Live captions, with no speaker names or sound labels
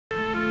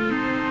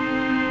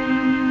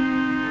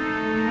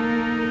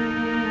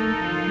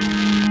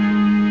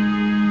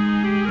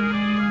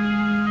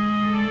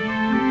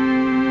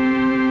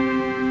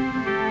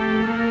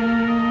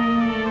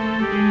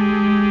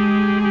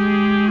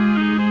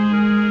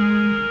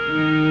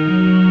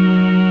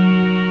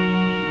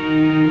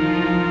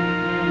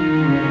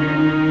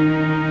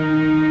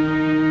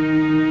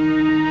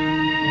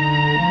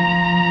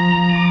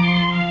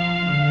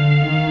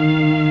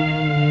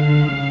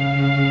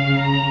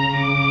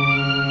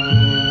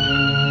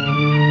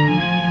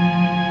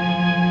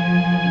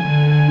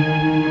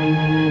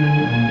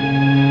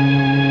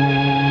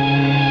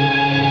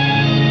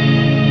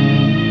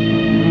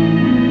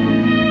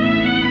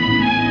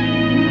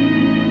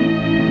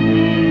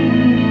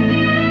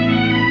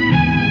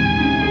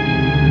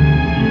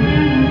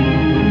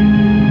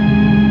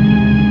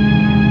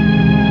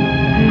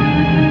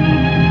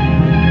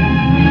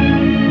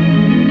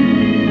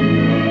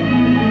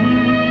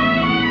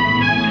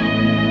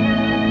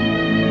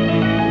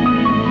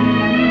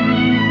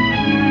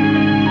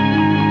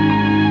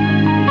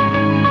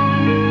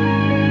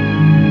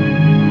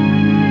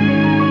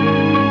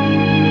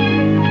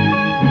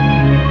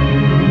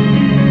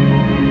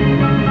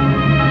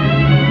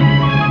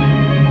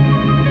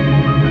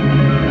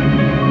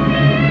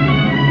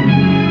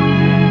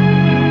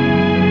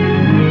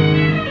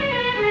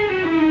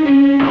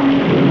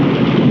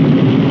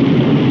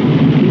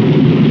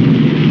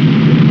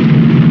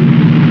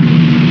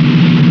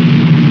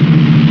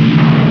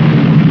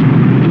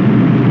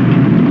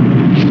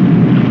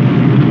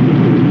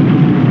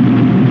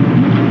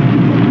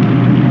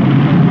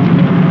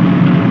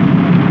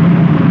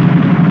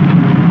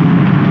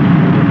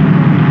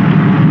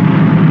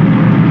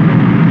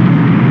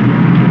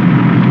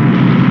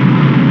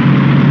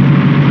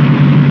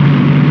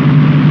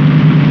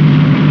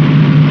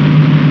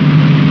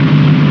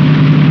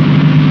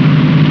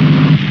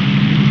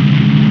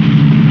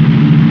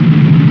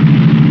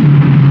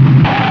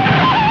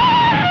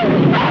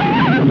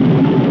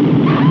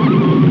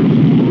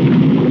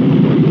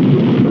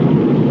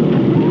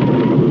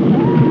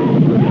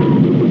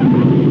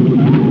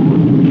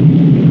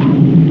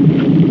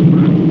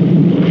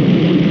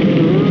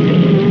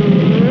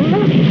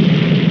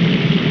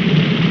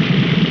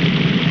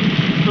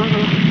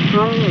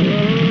Well,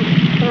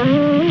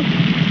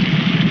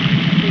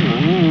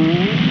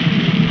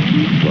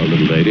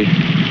 little lady,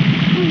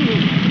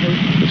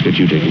 let's get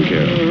you taken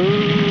care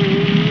of.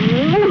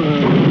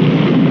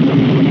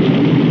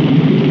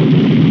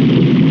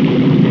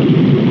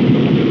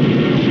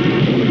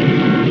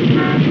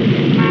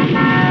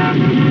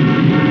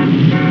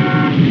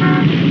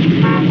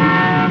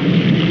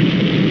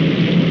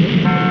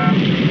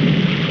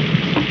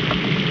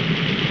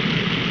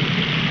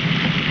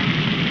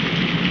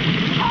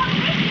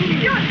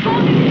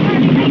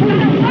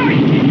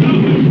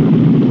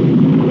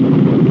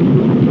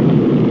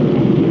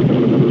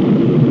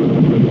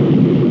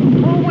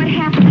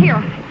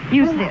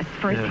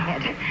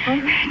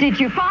 Did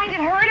you find it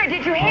hurt or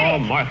did you hit it? Oh,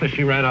 Martha,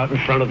 she ran out in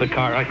front of the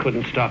car. I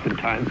couldn't stop in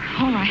time.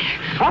 All right.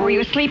 Were you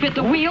asleep at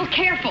the wheel?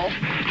 Careful.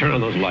 Turn on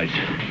those lights.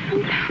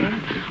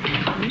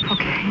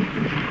 Okay.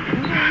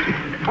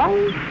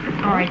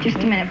 All right, just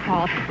a minute,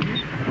 Paul.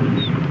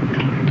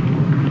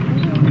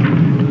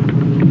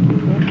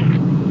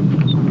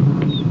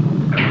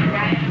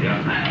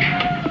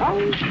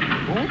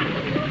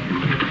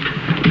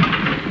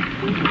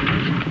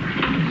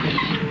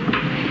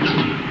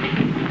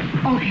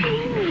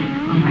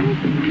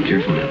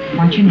 Careful now.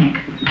 Watch your neck.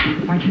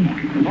 Watch your neck.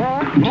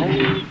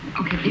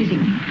 Okay, easy.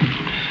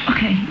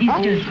 Okay,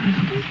 easy, just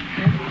easy.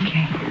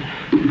 Okay.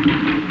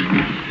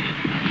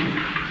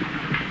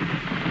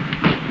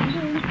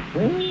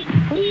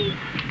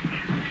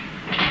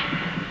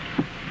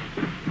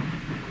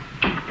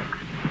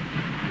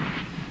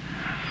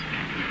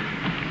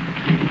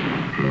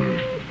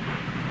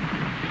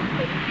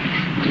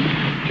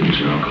 Give me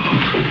some alcohol.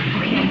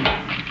 Okay.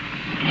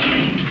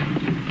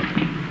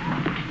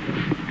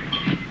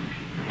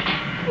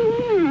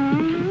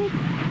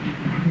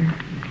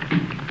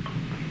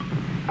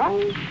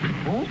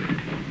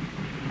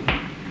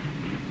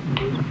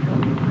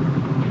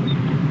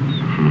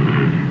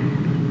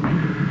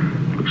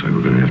 Looks like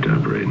we're going to have to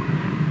operate.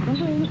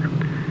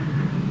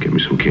 Get me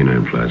some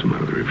canine plasma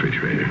out of the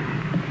refrigerator.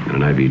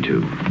 And an IV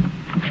tube.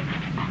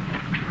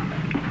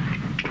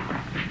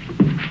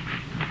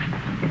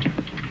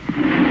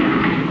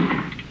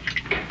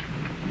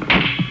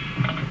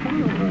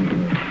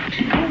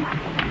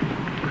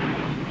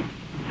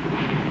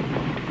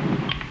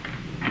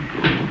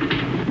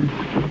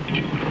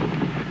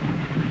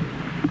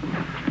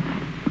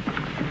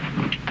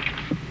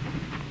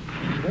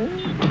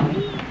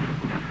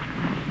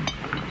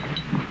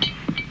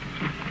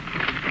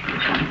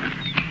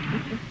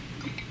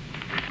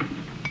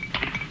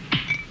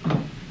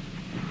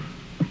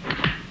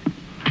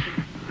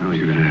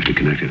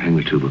 Hang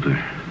the tube up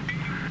there.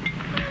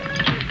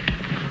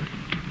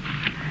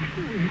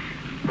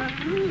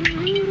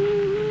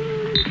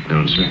 Now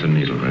insert the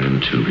needle right in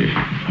the tube here.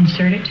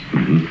 Insert it?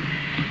 Mm-hmm.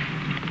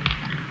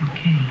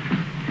 Okay.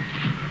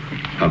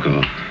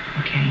 Alcohol.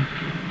 Okay.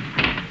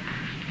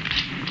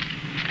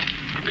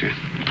 Okay.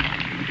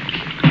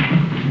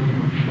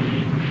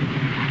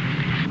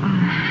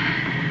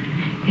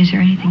 Is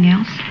there anything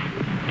else?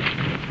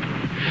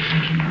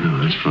 No,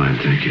 that's fine,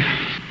 thank you.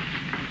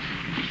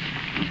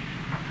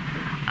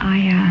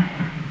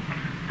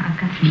 I've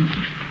got some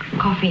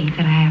coffee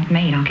that I have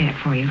made. I'll get it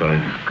for you.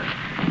 Fine.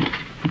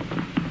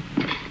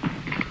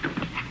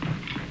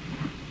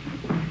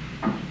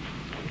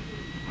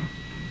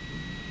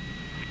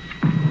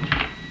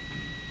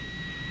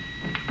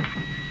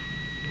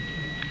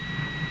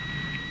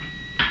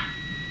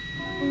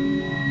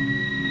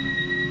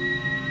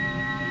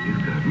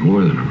 You've got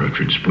more than a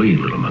ruptured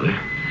spleen, little mother.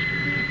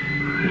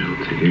 I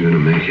don't think you're going to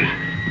make it.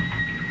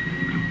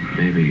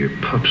 Maybe your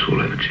pups will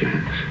have a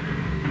chance.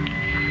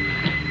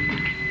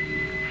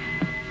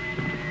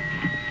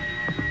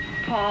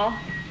 Paul?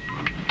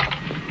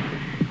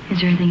 Is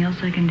there anything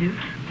else I can do?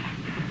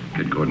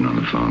 Get Gordon on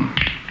the phone.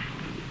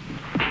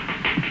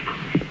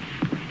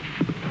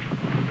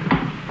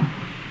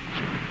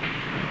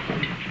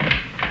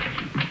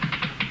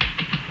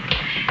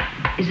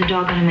 Is the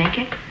dog gonna make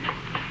it?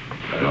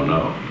 I don't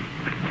know.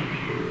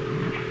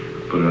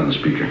 Put it on the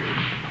speaker.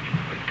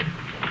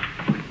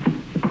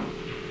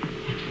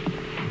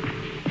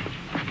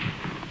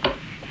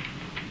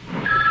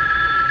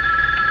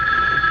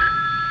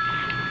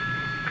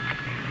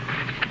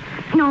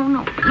 No.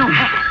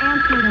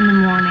 Answer it in the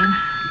morning.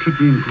 Could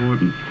be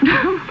important.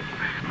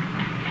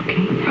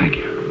 Okay. Thank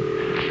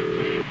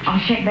you. I'll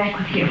check back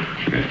with you.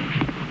 Okay.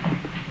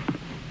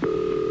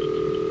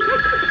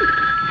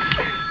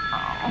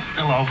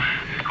 Hello.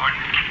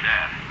 Gordon,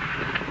 Dad.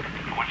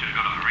 I want you to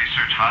go to the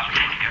research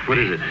hospital and get What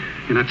is it?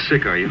 You're not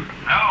sick, are you? No,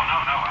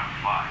 I'm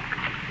fine.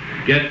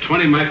 Get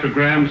 20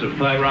 micrograms of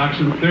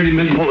thyroxine, 30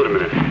 minutes. Hold it a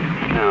minute.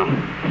 Now,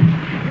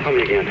 tell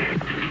me again.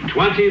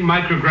 20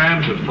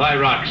 micrograms of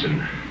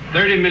thyroxine,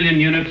 30 million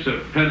units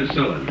of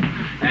penicillin,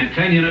 and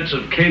 10 units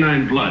of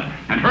canine blood.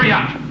 And hurry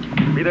up!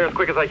 Be there as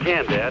quick as I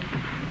can, Dad.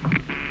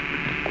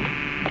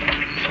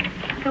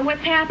 So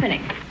what's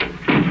happening?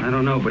 I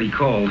don't know, but he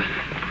called.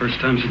 First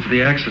time since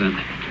the accident.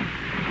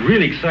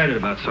 Really excited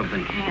about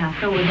something. Yeah,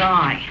 so was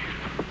I.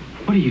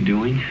 What are you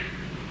doing?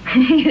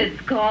 It's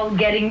called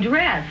getting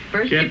dressed.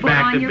 First you Get put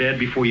back on to your... bed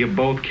before you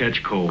both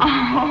catch cold.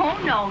 Oh,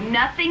 no,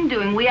 nothing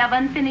doing. We have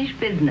unfinished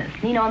business.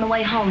 You know, on the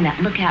way home, that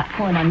lookout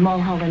point on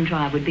Mulholland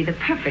Drive would be the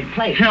perfect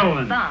place.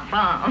 Helen! Bum.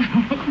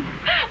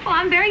 Well,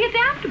 I'm very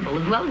adaptable,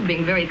 as well as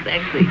being very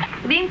sexy.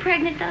 Being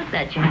pregnant does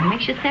that, you know. It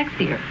makes you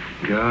sexier.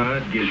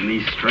 God gives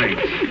me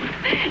strength.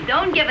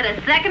 Don't give it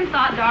a second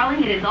thought,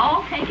 darling. It is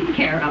all taken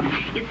care of.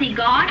 You see,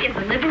 God is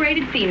a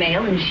liberated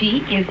female, and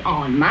she is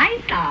on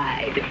my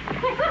side.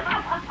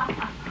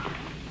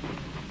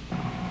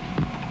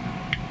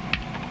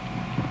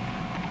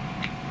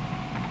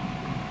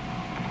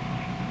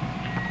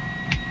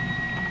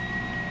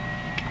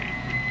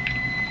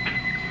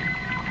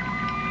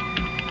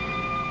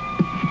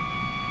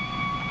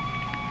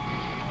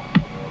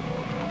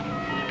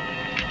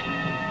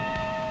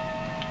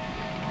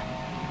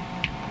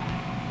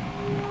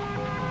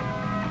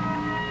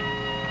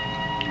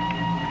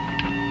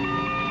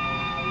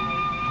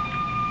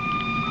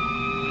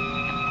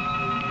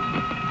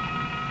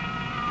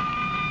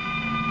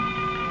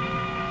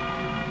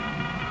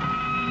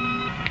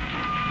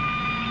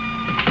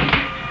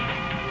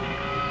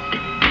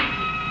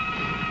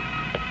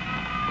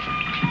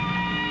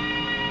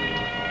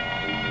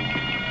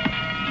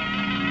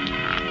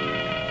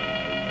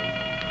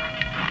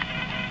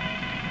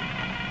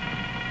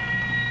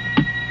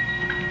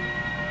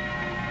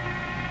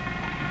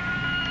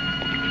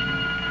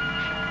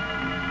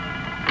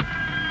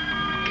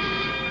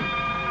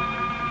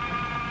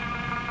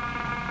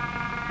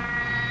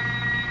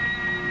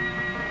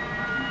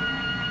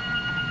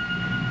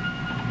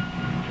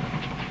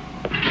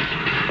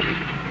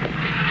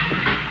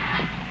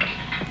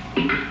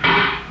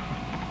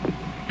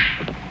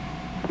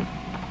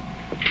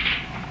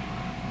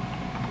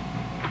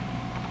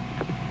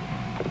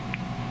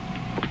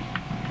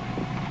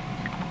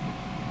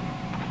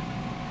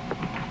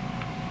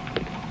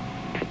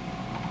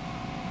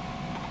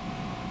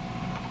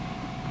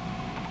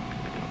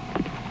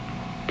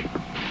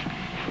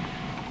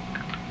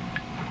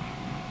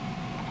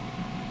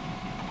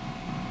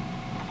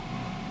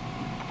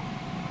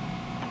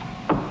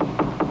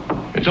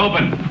 It's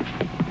open.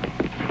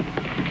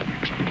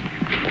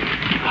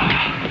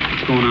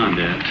 What's going on,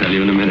 Dad? Tell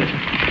you in a minute.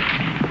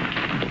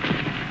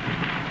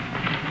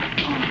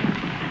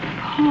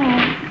 Paul,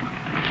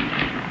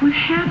 what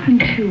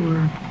happened to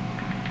her?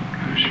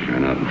 She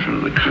ran out in front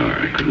of the car.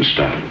 I couldn't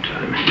stop in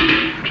time.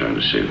 I'm trying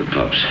to save the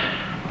pups.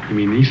 You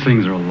mean these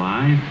things are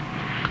alive?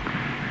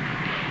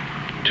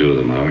 2 of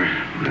them are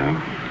now.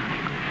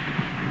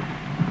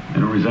 They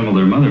don't resemble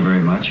their mother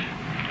very much.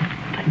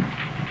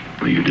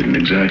 Well, you didn't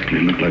exactly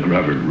look like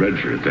Robert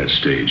Redford at that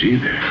stage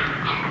either.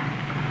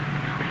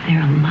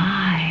 They're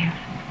alive.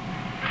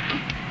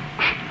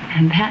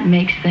 And that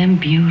makes them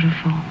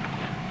beautiful.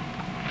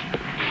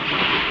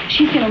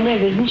 She's gonna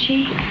live, isn't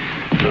she?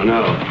 No,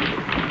 no.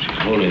 She's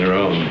holding her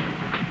own.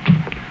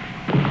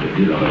 They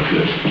did all I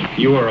could.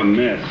 You are a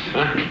mess.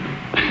 Huh?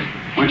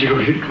 Why don't you go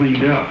get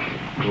cleaned up?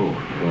 Oh,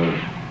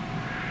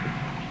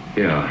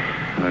 yeah.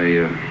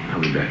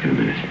 I'll be back in a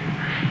minute.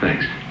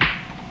 Thanks.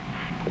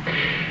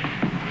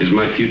 Is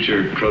my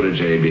future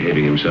protege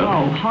behaving himself?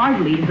 Oh,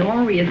 hardly. He's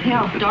ornery as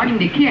hell, starting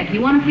to kick.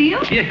 You want to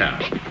feel? Yeah.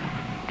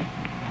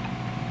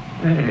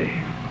 Hey,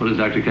 what does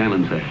Dr.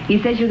 Canlon say? He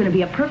says you're going to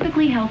be a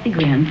perfectly healthy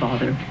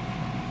grandfather.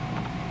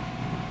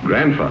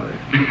 Grandfather?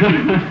 Be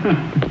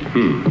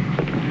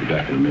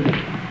back in a minute.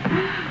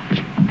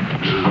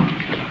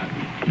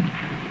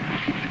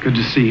 It's good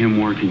to see him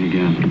working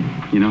again.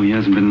 You know, he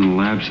hasn't been in the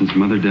lab since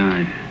Mother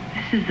died.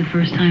 This is the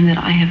first time that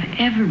I have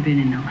ever been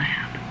in the lab.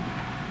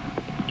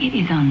 It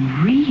is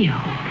unreal.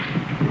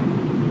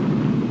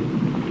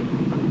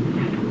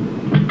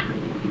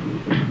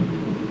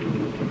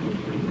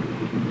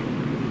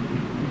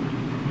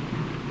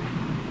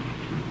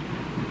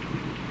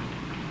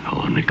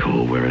 Oh,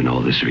 Nicole, where in all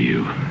this are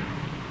you?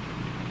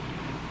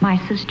 My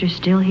sister's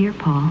still here,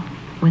 Paul,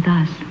 with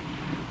us.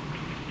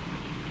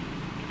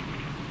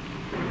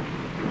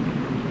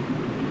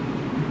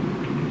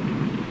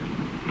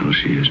 No,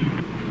 she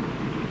isn't.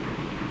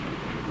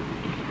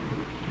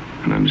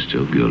 And I'm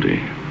still guilty.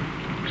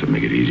 Does it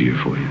make it easier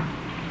for you?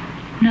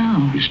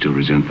 No. You still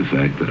resent the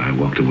fact that I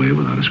walked away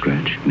without a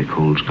scratch?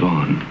 Nicole's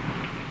gone.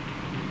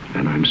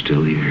 And I'm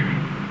still here.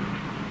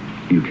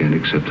 You can't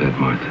accept that,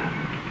 Martha.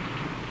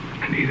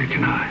 And neither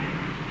can I.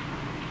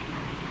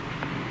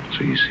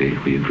 So you see,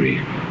 we agree.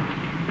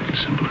 It's as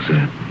simple as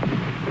that.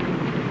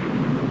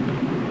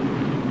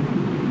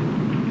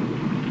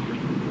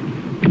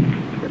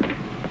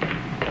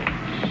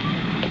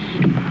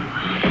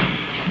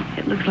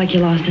 It looks like you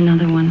lost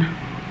another one.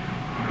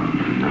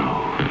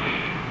 No.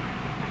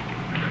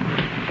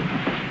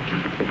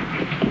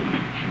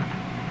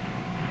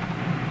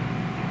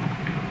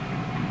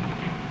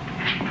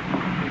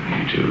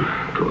 You two,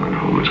 go on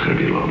home. It's going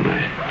to be a long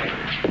night.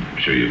 I'm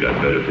sure you've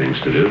got better things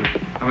to do.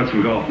 How about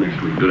some golf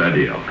next week? Good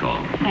idea. I'll call.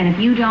 And if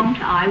you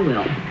don't, I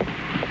will.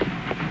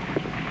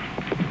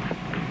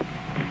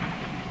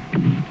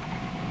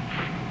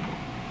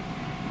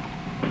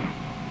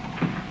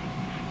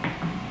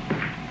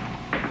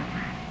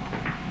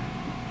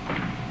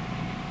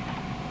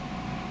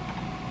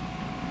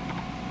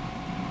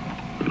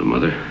 Little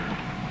mother,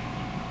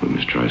 we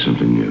must try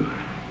something new.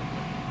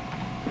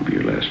 Maybe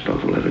your last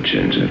pup will have a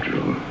chance after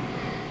all.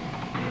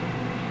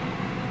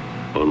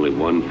 Only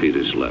one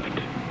fetus left.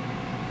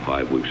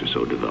 5 weeks or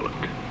so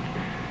developed.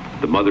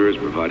 The mother is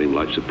providing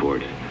life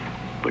support,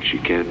 but she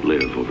can't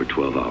live over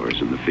 12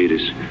 hours, and the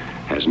fetus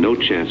has no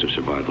chance of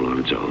survival on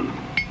its own.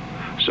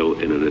 So,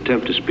 in an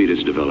attempt to speed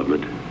its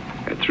development,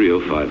 at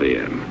 3:05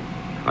 a.m.,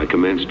 I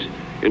commenced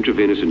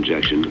intravenous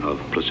injection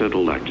of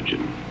placental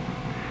lactogen.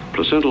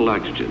 Placental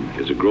lactogen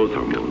is a growth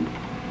hormone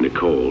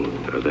Nicole,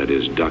 that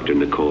is Dr.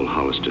 Nicole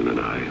Holliston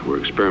and I, were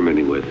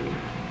experimenting with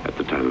at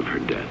the time of her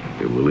death.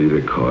 It will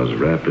either cause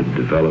rapid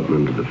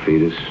development of the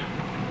fetus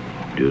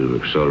due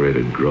to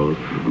accelerated growth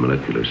of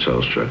molecular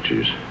cell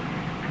structures,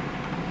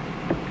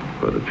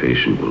 or the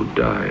patient will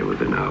die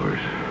within hours.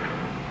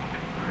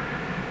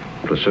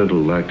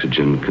 Placental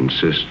lactogen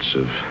consists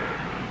of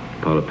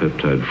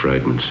polypeptide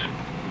fragments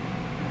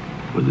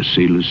with a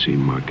seedless C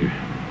marker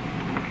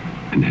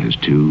and has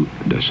 2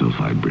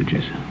 disulfide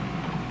bridges.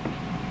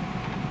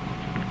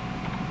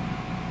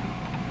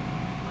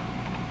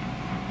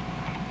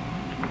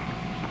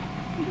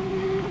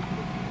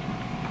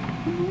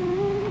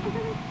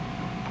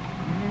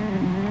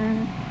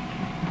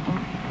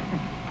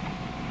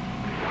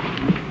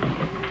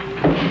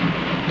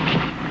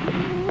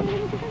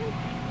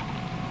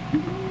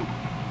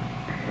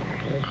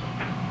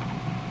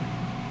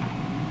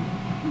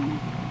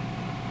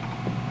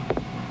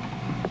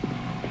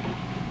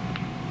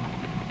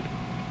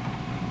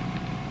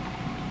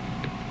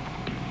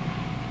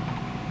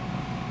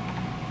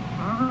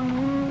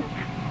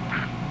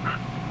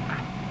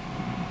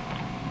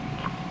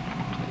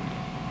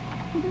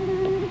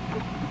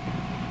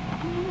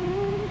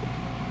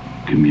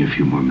 Give me a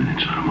few more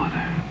minutes, little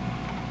mother.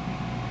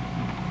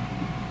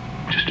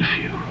 Just a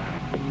few.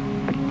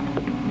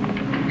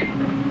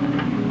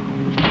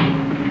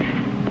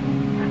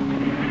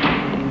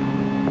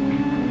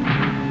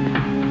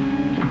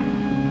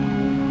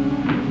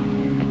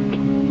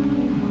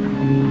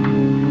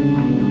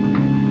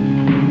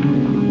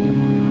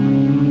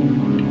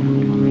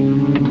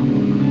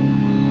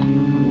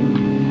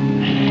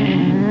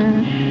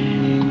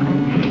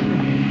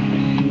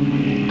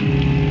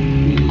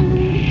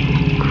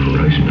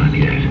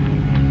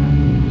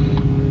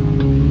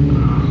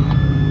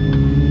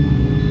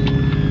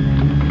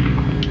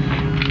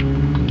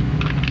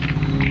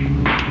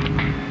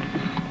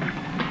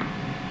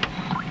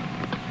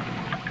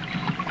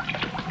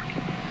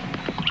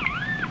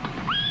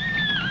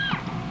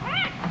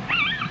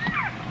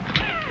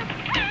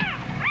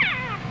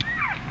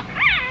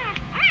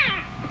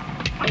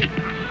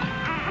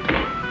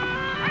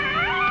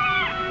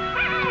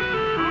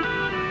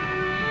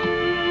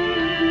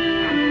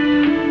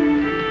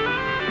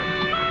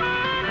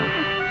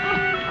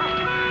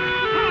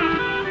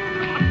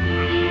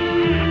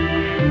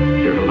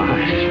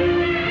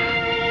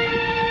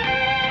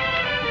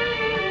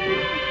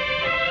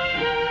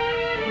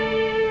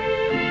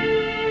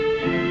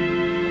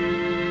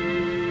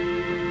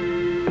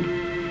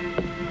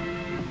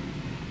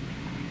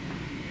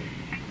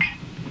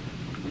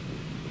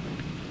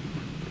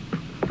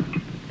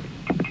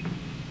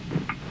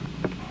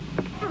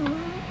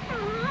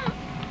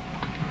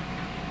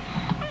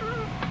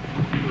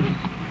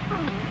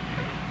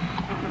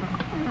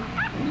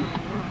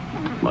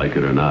 Like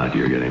it or not,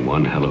 you're getting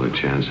one hell of a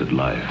chance at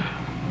life.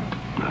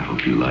 I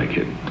hope you like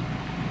it.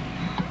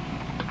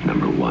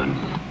 Number 1.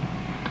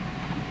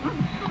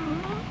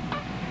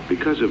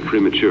 Because of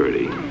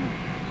prematurity,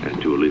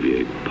 and to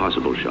alleviate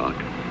possible shock,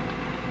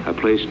 I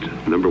placed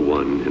number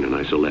 1 in an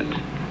isolette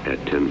at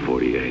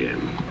 10:40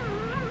 a.m.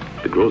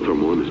 The growth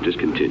hormone is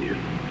discontinued,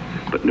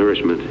 but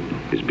nourishment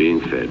is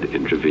being fed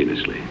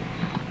intravenously.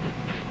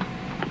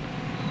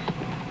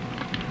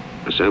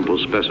 A sample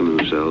specimen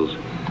of cells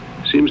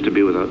seems to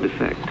be without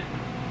defect,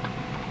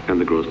 and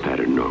the growth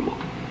pattern normal.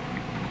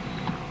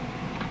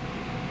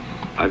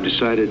 I've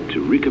decided to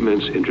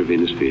recommence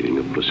intravenous feeding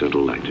of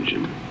placental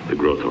lactogen, the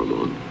growth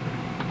hormone,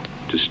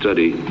 to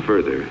study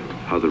further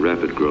how the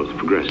rapid growth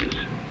progresses.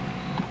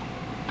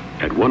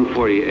 At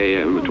 1:40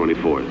 a.m. the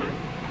 24th,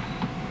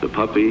 the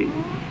puppy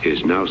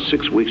is now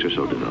 6 weeks or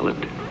so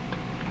developed,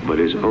 but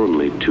is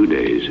only 2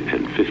 days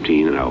and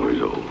 15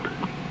 hours old.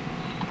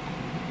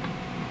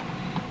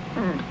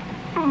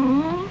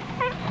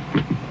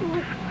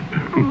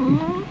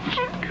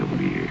 Come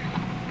here.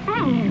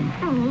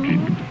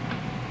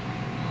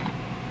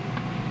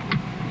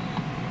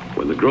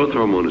 When the growth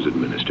hormone is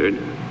administered,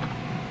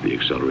 the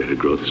accelerated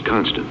growth is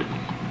constant.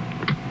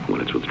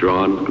 When it's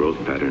withdrawn, the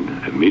growth pattern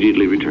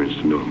immediately returns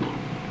to normal,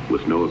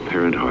 with no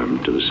apparent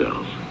harm to the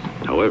cells.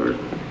 However,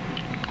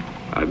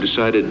 I've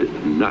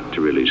decided not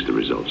to release the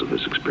results of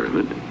this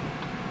experiment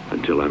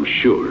until I'm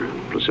sure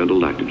placental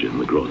lactogen,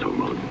 the growth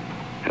hormone,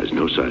 has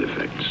no side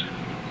effects.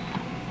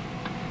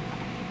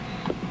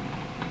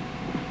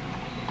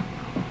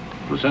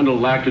 Placental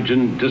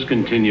lactogen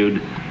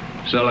discontinued.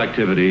 Cell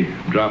activity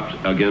dropped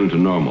again to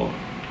normal.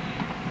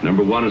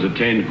 Number 1 has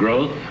attained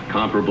growth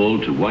comparable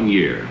to 1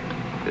 year.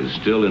 Is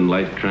still in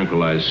life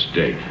tranquilized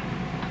state.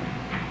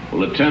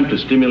 We'll attempt to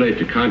stimulate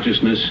the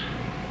consciousness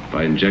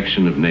by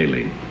injection of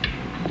naline.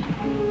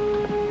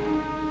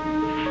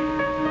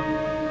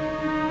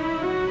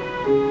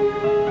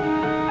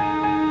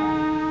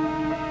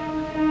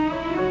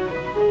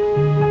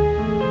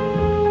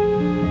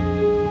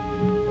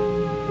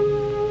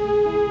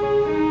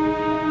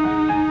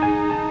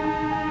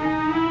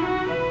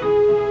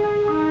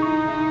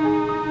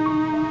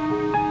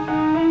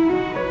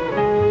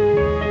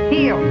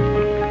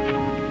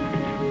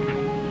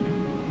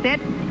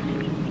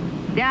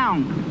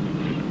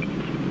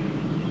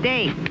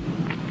 Stay.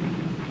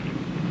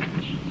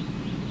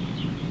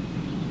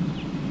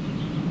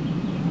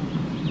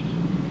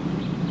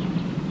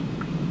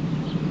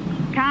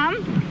 Come.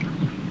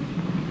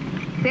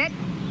 Sit.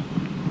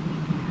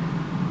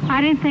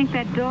 I didn't think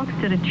that dog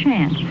stood a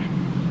chance.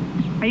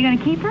 Are you going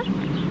to keep her?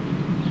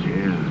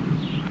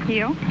 Yeah.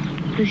 Heel?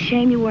 It's a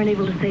shame you weren't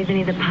able to save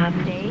any of the pop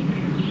days.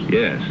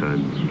 Yes,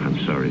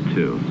 I'm sorry,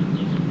 too.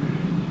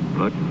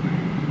 But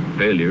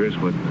failure is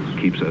what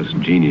keeps us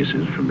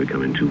geniuses from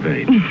becoming too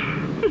vain.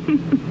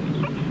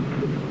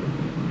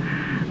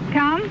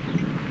 Come.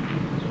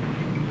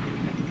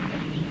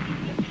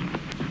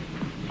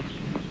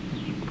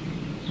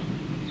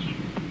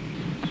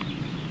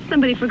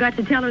 Somebody forgot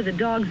to tell her that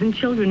dogs and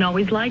children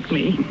always like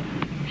me.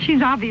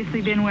 She's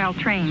obviously been well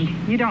trained.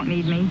 You don't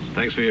need me.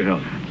 Thanks for your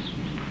help.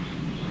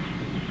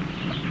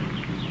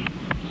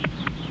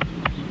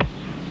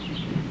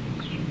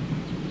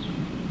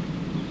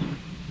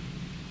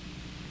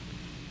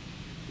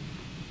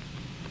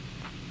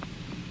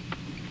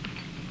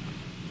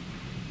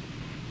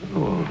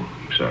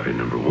 Sorry,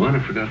 number one, I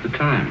forgot the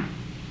time.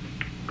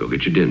 Go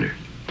get your dinner.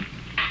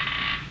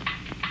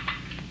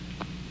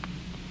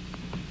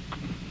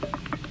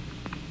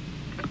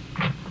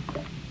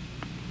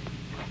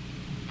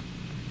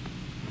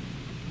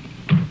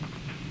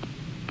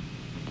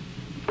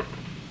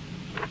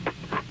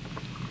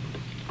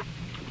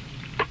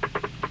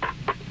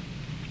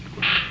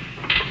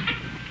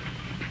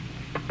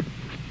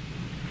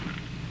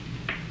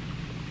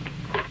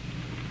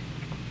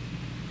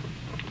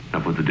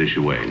 Now put the dish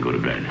away and go to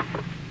bed.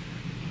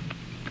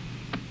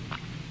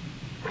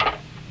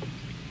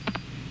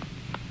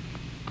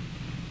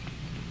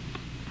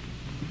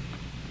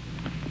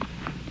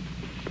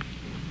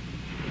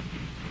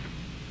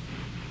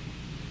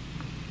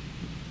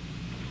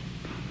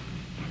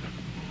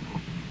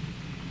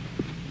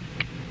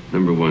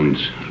 Number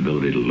one's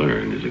ability to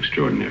learn is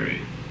extraordinary.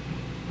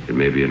 It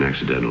may be an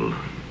accidental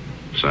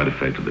side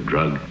effect of the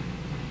drug.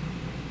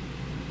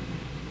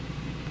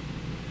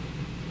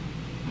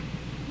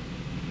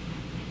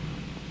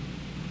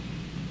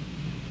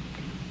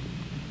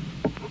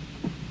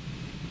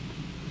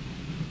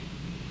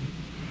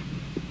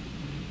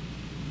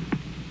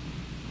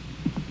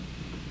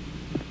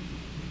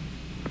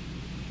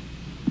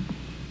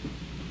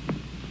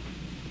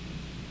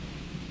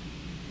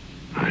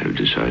 I have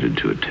decided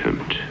to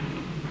attempt,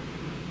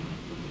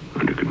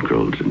 under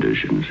controlled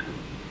conditions,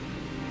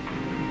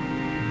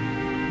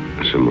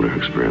 a similar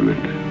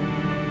experiment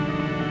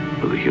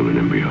with a human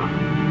embryo.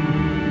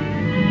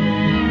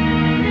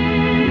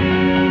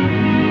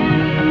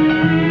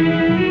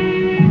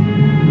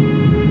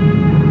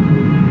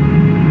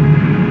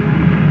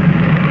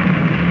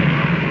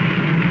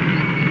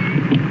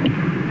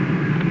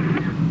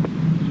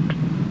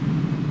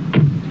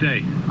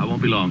 Stay. I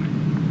won't be long.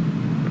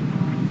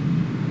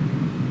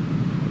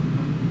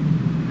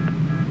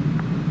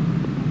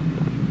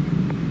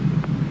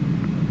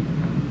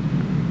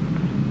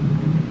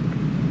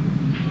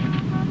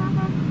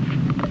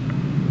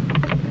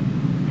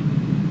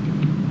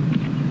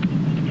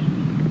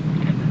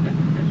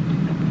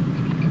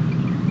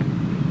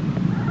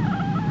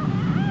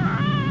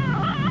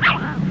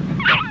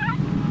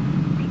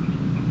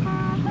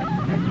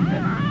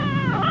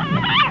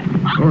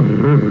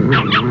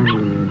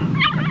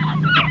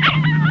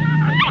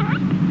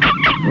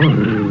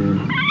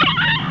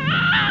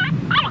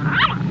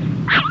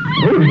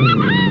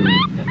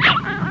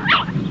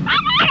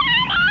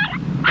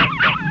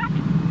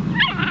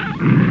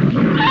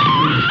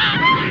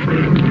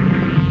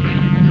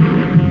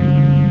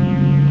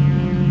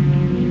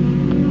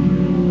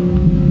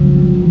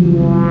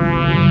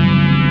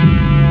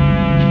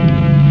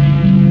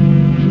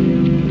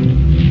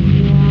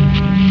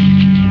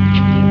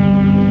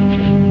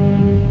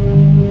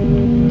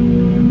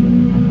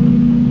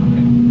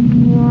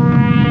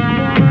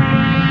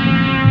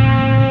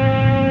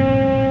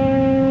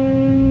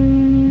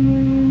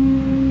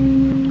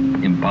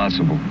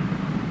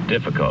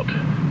 Difficult,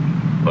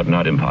 but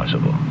not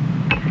impossible.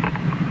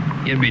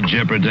 You'd be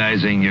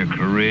jeopardizing your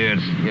career,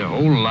 your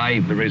whole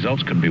life. The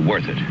results could be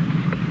worth it.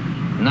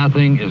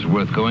 Nothing is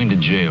worth going to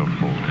jail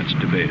for. That's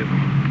debatable.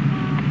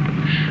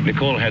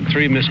 Nicole had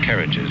 3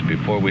 miscarriages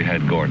before we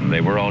had Gordon.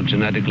 They were all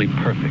genetically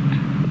perfect,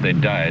 but they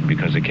died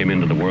because they came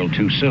into the world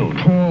too soon.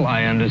 Paul,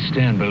 I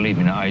understand, believe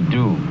me, I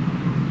do.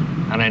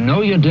 And I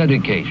know your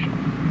dedication,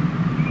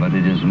 but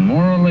it is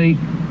morally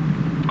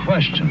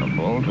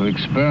questionable to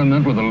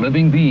experiment with a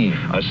living being.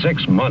 A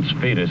 6-month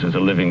fetus is a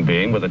living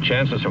being with a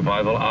chance of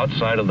survival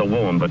outside of the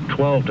womb, but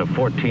 12 to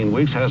 14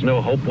 weeks has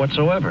no hope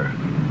whatsoever.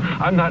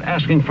 I'm not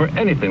asking for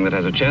anything that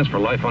has a chance for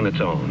life on its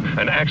own.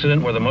 An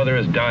accident where the mother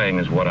is dying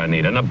is what I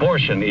need. An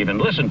abortion, even.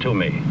 Listen to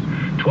me.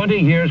 20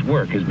 years'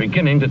 work is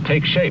beginning to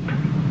take shape.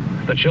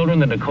 The children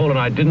that Nicole and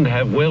I didn't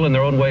have will, in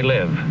their own way,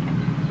 live.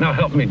 Now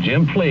help me,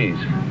 Jim, please.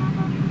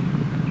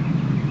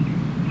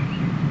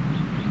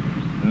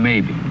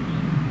 Maybe.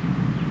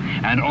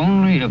 And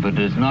only if it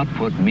does not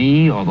put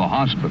me or the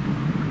hospital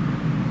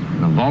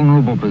in a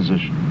vulnerable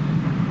position.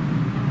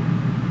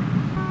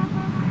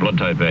 Blood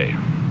type A.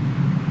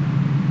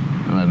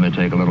 Well, that may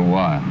take a little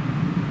while.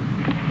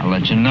 I'll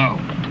let you know.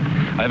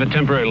 I have a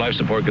temporary life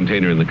support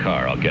container in the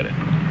car. I'll get it.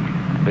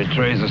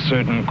 Betrays a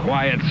certain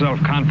quiet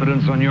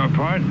self-confidence on your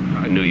part.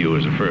 I knew you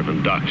as a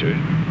fervent doctor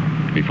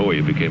before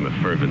you became a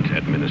fervent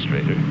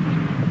administrator.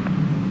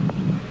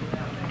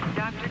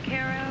 Dr.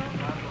 Caro,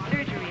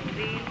 surgery,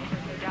 please.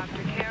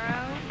 Dr.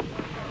 Caro.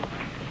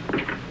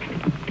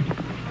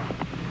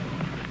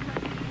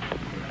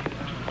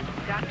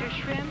 Dr.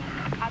 Shrimp,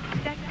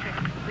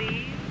 obstetrics,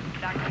 please.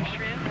 Dr.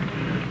 Shrimp.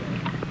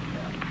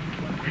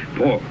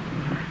 Paul.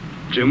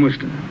 Jim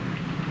Winston.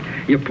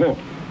 Yeah, Paul.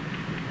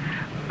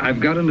 I've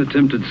got an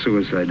attempted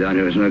suicide down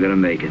here who's not going to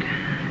make it.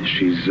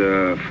 She's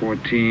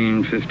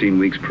 14, 15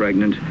 weeks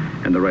pregnant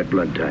and the right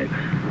blood type.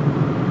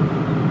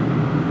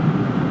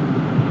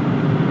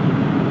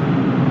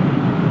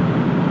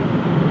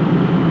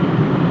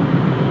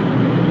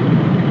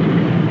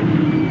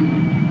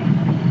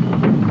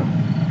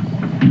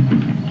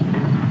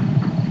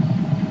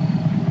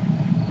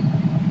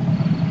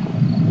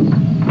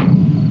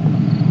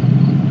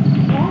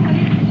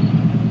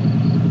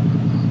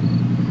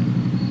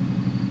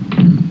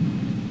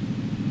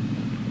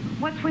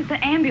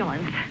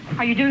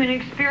 Are you doing an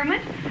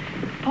experiment?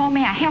 Paul,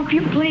 may I help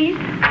you, please?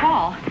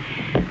 Paul,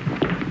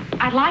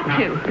 I'd like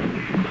to.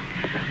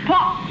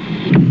 Paul!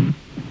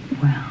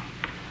 Well,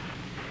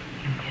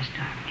 you just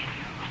are getting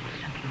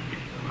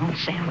your own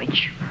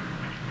sandwich.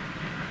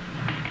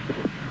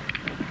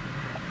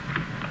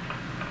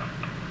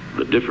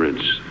 The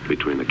difference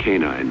between the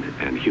canine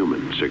and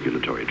human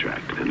circulatory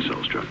tract and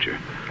cell structure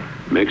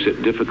makes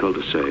it difficult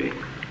to say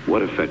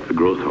what effect the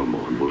growth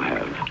hormone will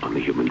have on the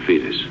human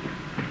fetus.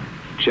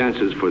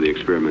 Chances for the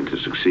experiment to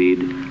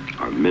succeed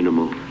are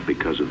minimal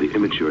because of the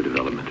immature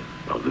development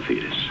of the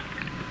fetus.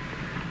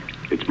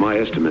 It's my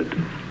estimate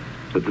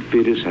that the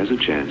fetus has a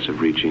chance of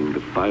reaching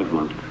the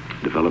 5-month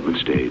development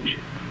stage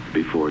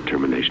before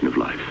termination of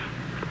life.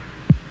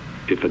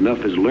 If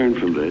enough is learned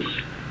from this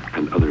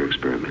and other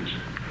experiments,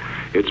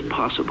 it's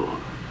possible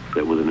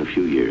that within a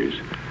few years,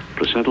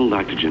 placental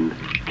lactogen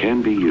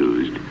can be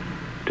used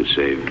to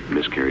save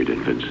miscarried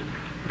infants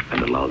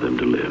and allow them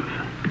to live.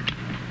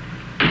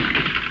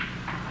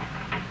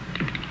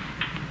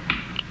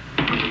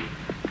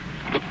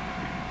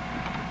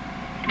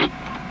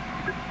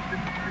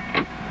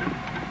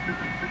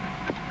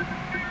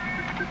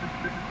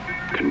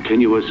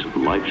 Continuous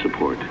life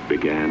support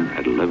began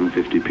at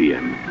 11:50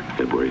 p.m.,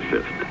 February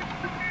 5th.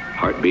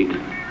 Heartbeat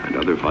and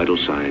other vital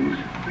signs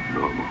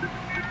normal.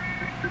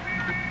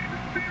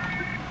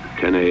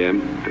 10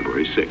 a.m.,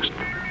 February 6th.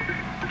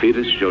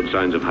 Fetus showed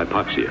signs of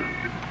hypoxia.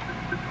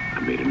 I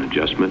made an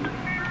adjustment,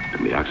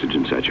 and the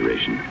oxygen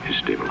saturation is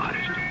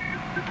stabilized.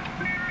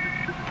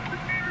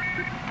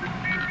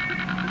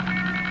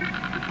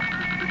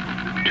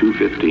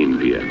 2:15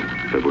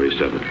 p.m., February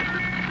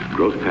 7th.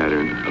 Growth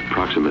pattern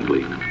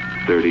approximately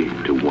 30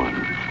 to 1.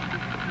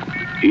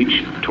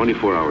 Each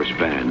 24-hour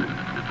span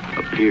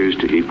appears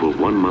to equal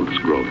 1 month's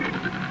growth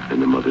in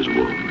the mother's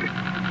womb.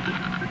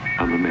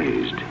 I'm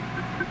amazed.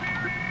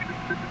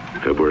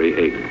 February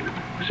 8th,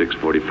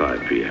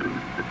 6:45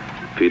 p.m.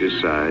 Fetus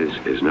size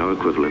is now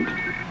equivalent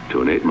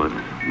to an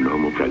 8-month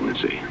normal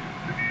pregnancy.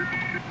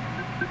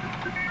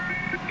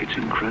 It's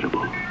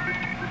incredible.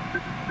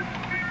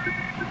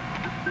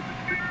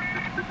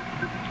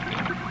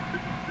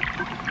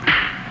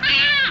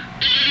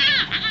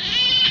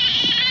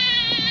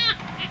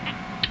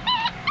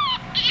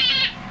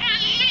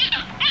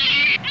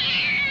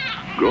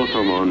 Growth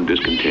hormone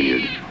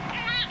discontinued,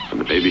 and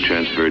the baby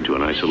transferred to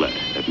an isolette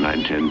at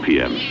 9:10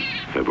 p.m.,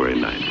 February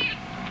 9th.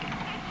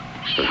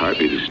 The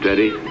heartbeat is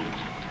steady,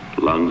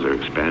 lungs are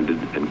expanded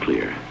and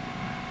clear.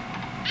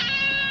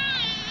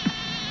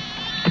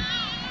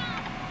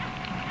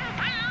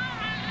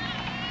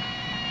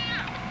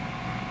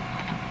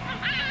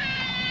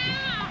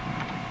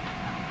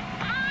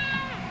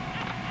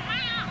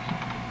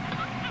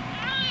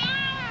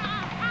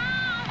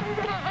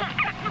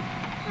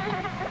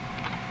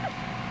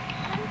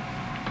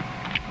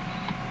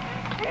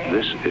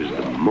 This is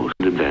the most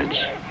advance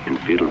in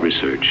fetal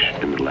research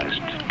in the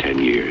last 10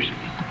 years.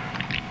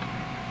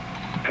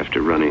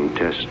 After running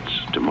tests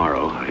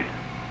tomorrow,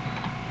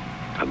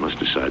 I must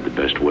decide the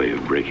best way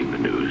of breaking the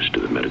news to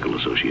the Medical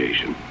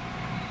Association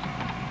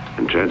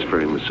and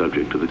transferring the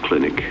subject to the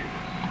clinic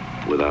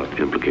without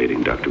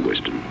implicating Dr.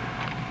 Winston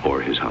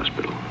or his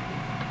hospital.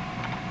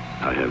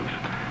 I have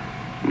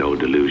No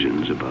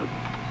delusions about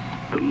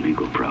the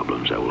legal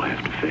problems I will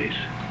have to face.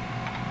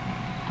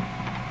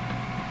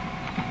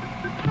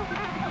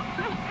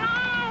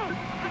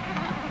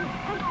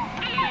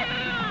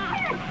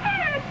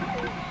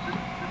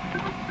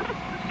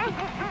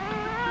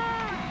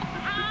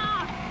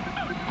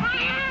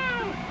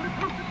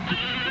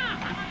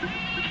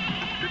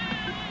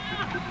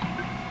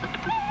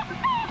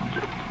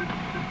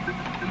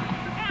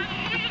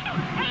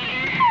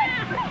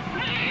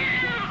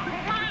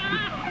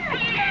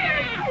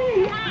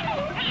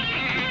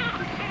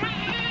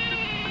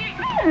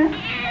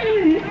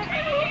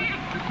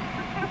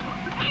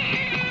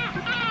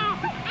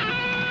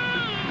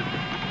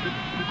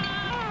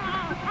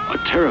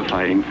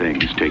 Terrifying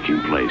things taking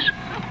place.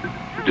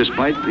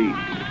 Despite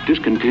the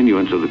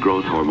discontinuance of the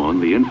growth hormone,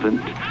 the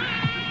infant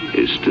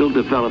is still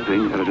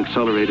developing at an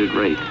accelerated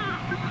rate.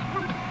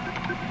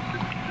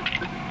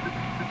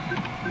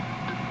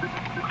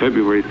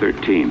 February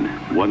 13,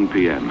 1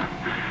 p.m.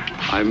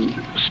 I'm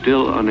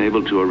still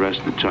unable to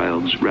arrest the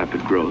child's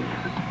rapid growth.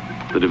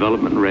 The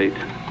development rate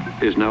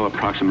is now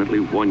approximately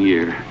 1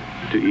 year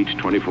to each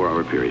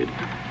 24-hour period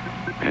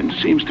and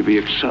seems to be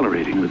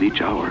accelerating with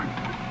each hour.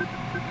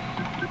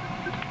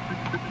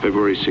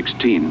 February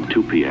 16,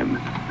 2 p.m.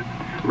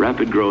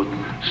 Rapid growth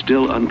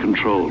still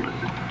uncontrolled.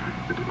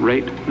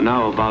 Rate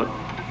now about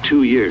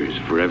 2 years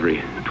for every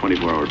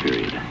 24-hour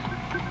period.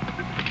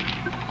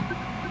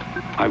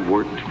 I've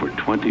worked for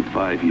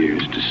 25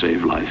 years to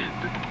save life.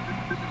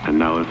 And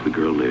now if the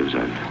girl lives,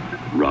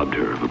 I've robbed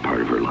her of a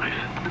part of her life.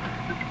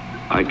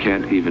 I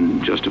can't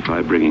even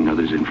justify bringing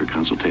others in for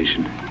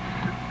consultation.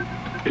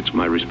 It's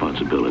my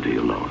responsibility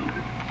alone.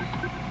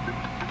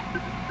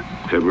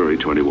 February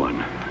 21,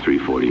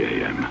 3:40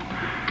 a.m.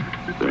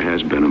 There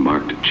has been a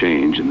marked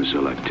change in the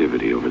cell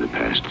activity over the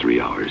past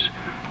 3 hours.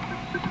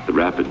 The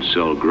rapid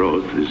cell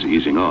growth is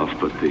easing off,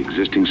 but the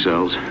existing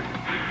cells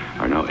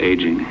are now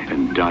aging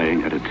and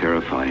dying at a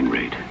terrifying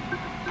rate.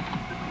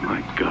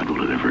 My God,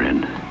 will it ever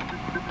end?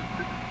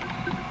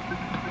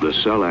 The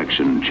cell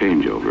action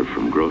changeover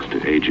from growth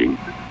to aging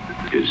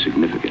is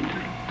significant.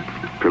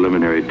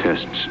 Preliminary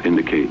tests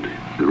indicate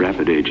the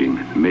rapid aging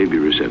may be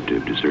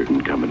receptive to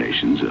certain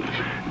combinations of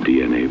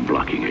DNA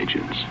blocking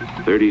agents.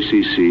 30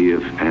 cc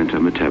of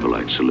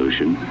antimetabolite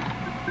solution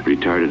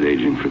retarded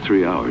aging for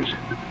 3 hours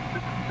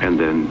and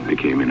then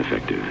became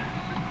ineffective.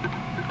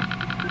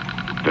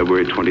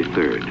 February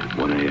 23rd,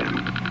 1 a.m.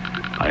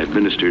 I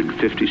administered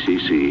 50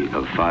 cc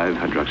of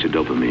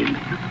 5-hydroxydopamine,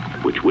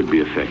 which would be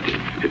effective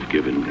if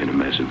given in a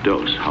massive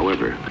dose.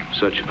 However,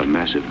 such a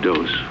massive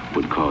dose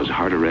would cause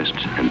heart arrest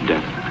and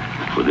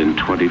death within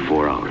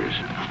 24 hours.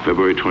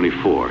 February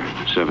 24,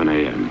 7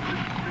 a.m.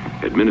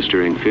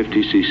 Administering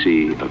 50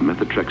 cc of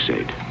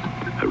methotrexate,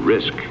 a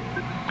risk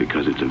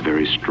because it's a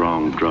very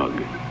strong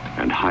drug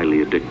and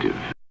highly addictive.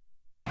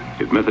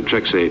 If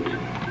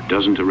methotrexate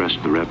doesn't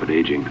arrest the rapid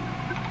aging,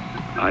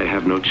 I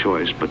have no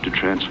choice but to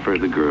transfer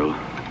the girl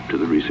to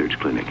the research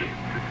clinic.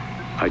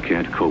 I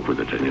can't cope with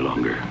it any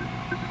longer.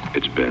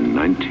 It's been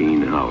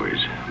 19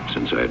 hours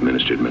since I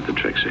administered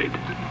methotrexate.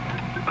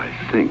 I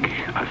think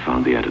I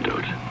found the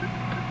antidote.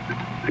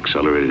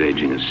 Accelerated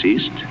aging has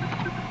ceased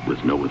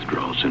with no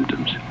withdrawal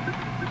symptoms.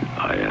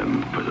 I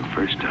am, for the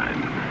first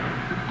time,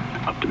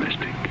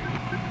 optimistic.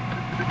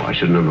 Why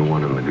should number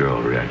one and the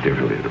girl react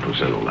differently to the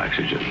placental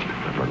laxogen?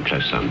 I've run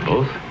tests on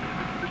both.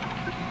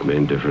 The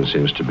main difference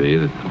seems to be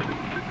that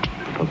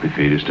the puppy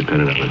fetus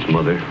depended on its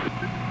mother,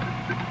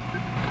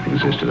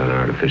 existed on an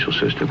artificial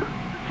system.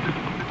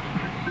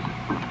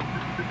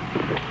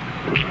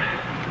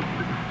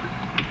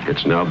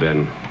 It's now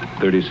been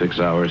 36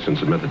 hours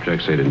since the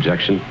methotrexate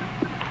injection.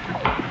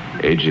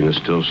 Aging is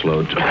still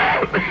slowed to...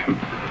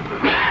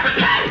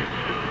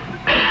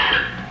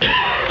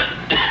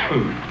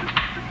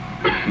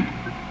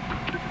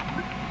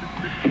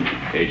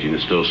 Aging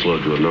is still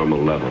slowed to a normal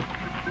level.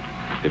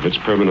 If it's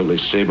permanently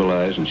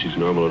stabilized and she's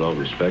normal in all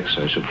respects,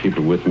 I shall keep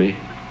her with me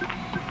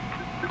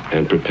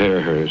and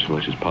prepare her as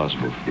much as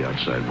possible for the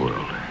outside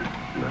world.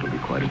 And that'll be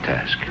quite a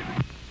task.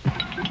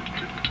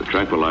 The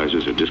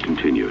tranquilizers are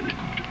discontinued.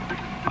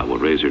 I will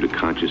raise her to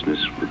consciousness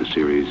with a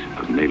series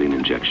of nailing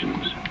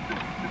injections.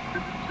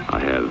 I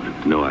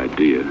have no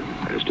idea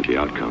as to the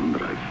outcome,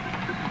 but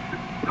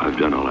I've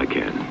done all I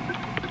can.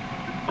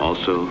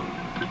 Also,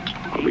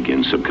 I'll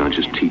begin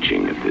subconscious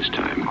teaching at this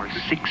time. Are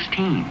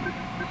 16.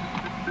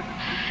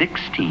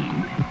 16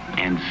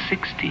 and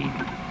 16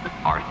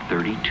 are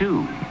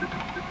 32.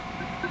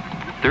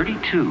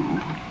 32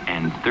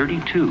 and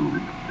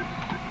 32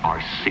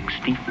 are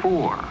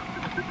 64.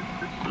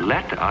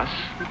 Let us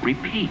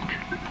repeat.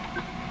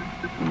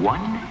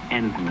 1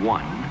 and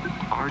 1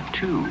 are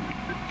 2.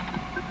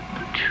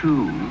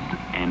 2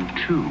 and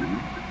 2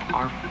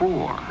 are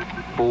 4.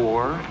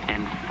 4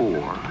 and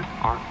 4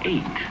 are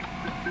 8.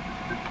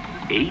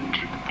 8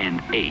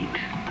 and 8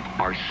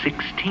 are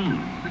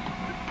 16.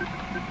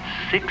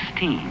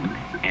 16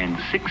 and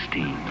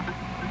 16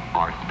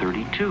 are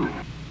 32.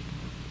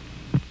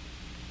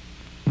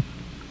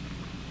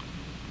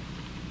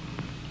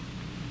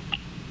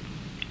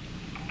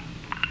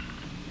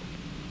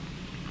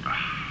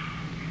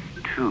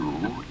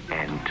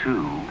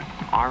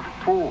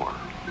 4.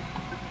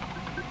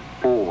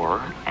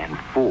 4 and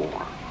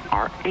 4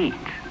 are 8.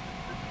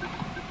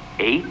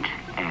 8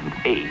 and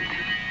 8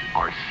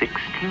 are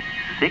 16.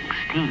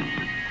 16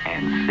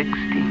 and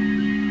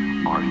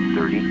 16 are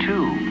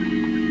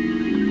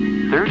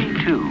 32.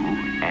 32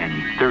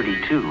 and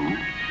 32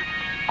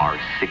 are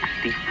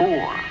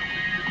 64.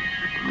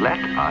 Let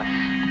us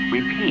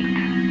repeat.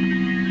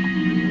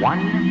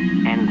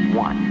 1 and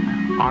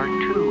 1 are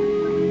 2.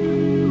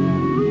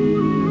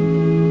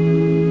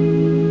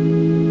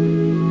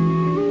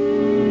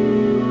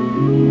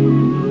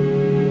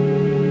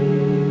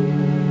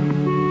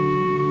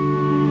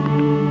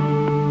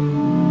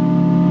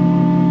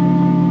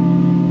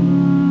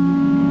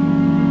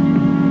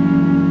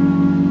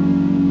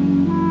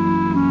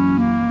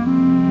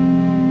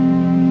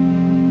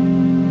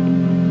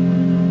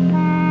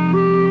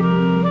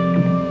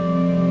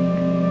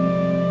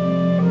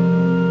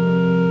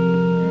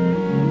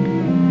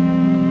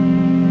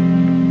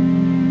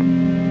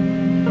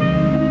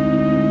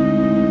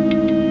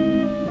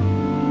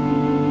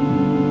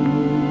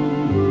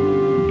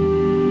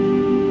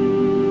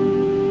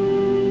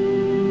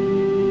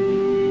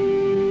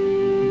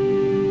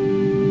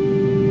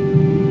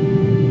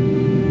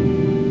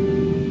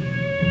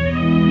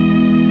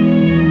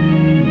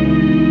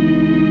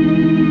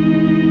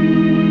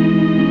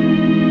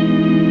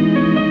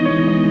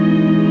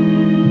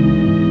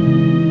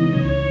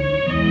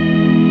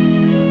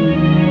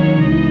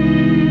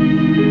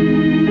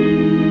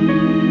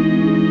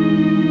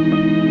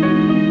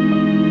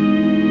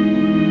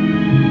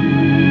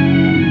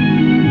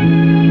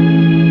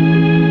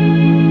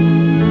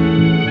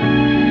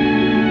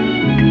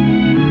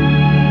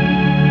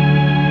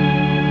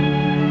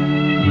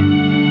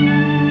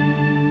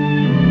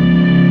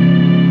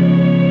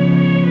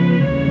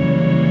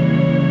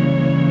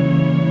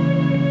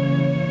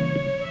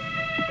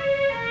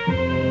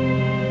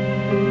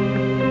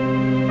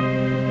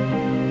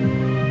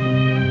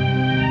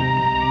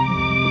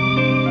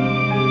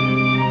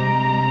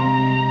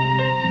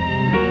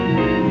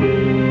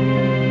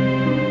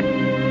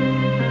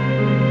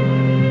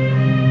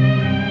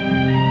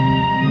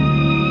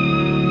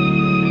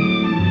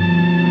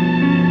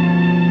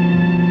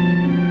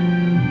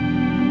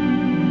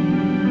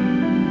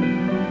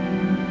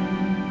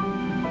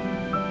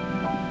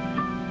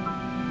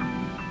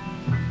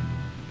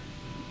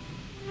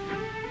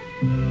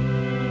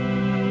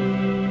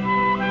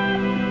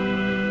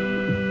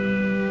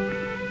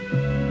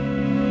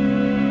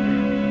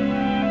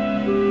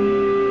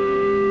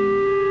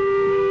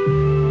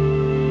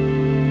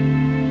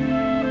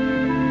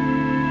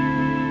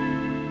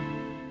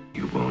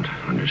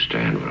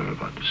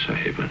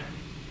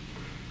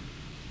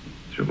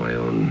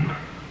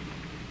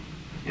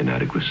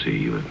 Inadequacy,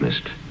 you have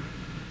missed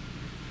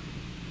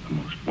the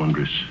most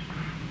wondrous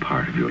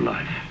part of your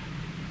life.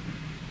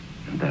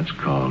 And that's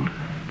called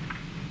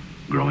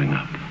growing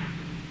up.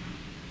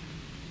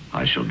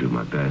 I shall do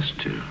my best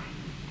to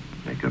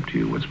make up to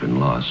you what's been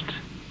lost.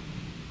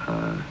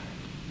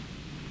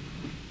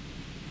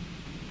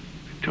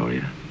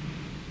 Victoria?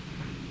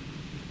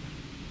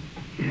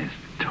 Yes,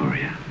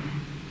 Victoria.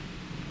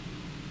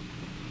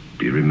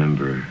 Do you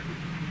remember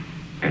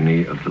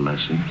any of the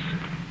lessons?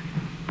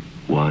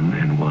 1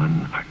 and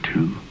 1 are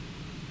 2.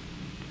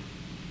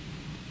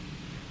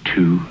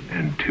 2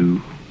 and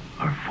 2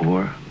 are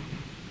 4.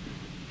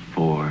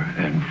 4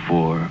 and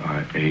 4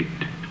 are 8.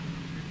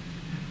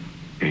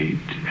 8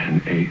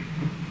 and 8.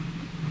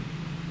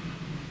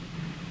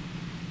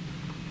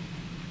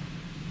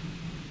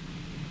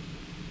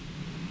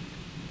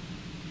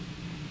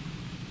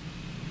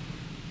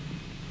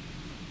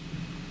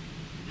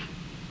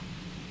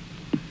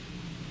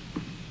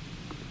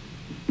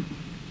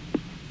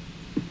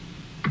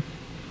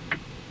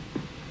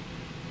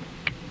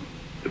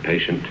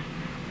 Patient,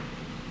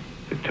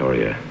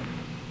 Victoria,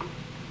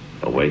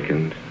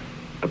 awakened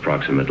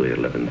approximately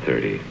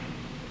 11:30.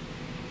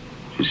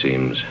 She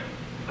seems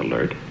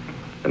alert,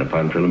 and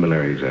upon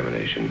preliminary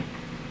examination,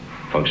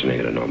 functioning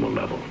at a normal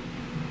level.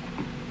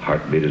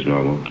 Heartbeat is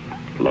normal,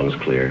 lungs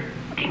clear,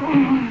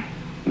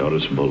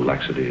 noticeable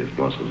laxity of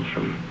muscles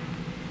from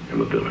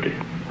immobility.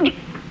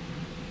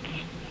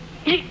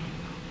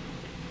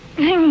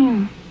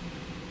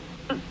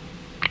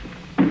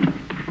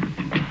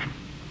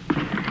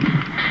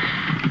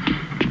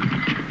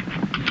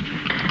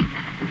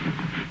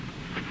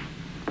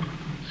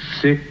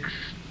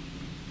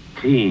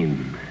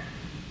 Sixteen.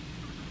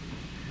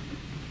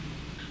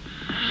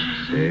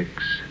 No.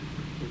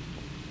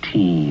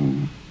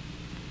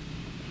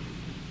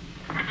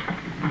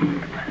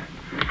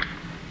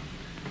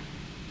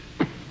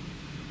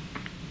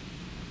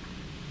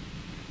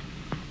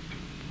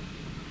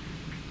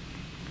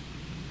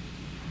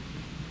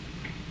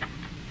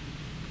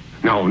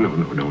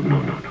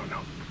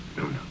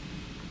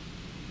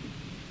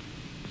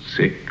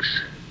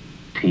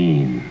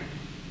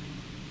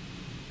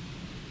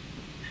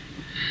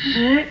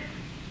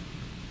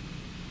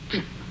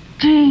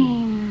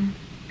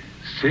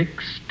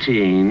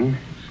 16.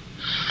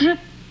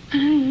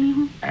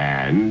 16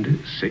 and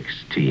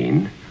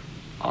 16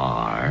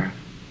 are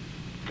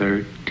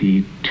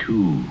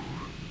 32.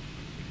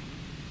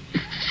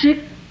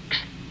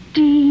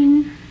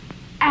 16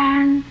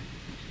 and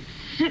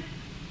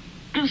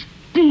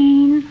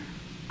 16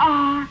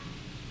 are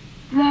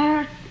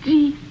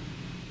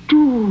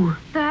 32.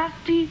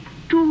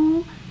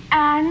 32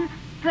 and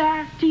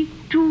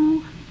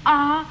 32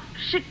 are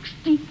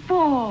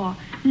 64.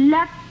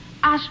 Let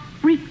us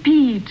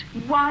repeat.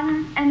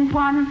 1 and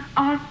 1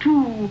 are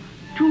 2.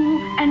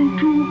 2 and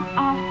 2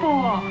 are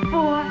 4.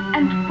 4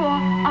 and 4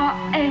 are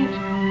 8.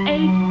 8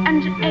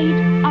 and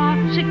 8 are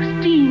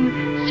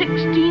 16.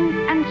 16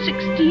 and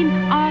 16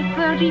 are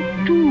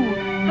 32.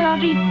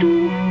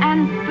 32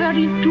 and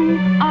 32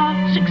 are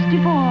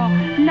 64.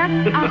 Let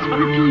us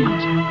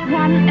repeat.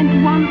 1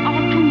 and 1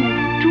 are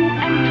 2. 2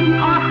 and 2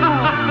 are 4.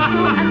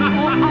 4 and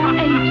 4 are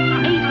 8. 8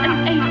 and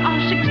 8 are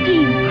 16.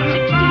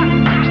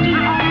 16 and 16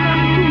 are 32.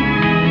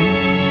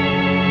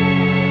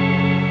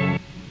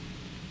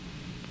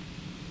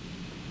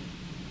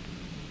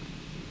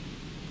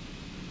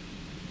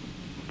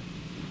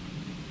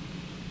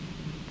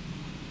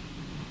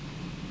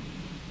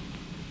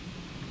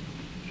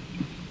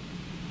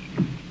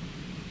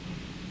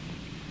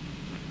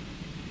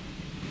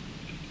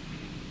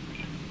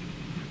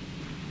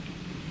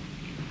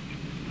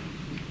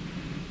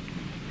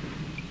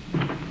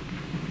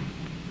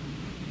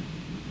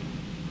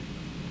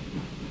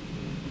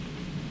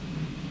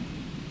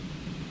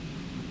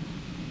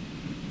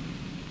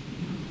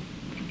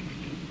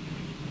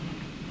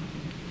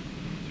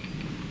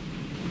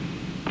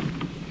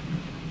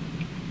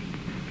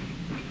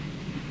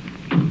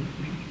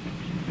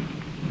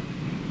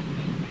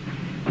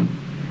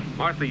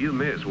 Martha, you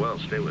may as well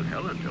stay with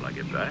Helen until I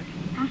get back.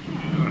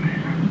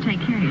 Okay. Take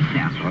care of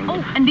yourself.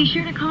 Oh, and be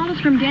sure to call us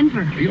from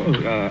Denver.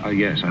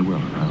 Yes, I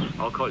will.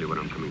 I'll call you when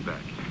I'm coming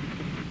back.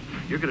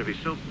 You're going to be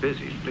so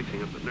busy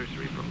fixing up the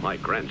nursery for my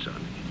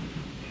grandson.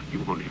 You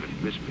won't even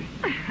miss me.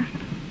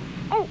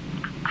 Oh,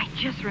 I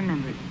just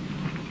remembered.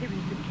 There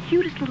is the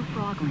cutest little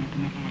frog lamp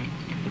in the attic.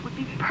 It would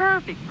be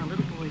perfect for a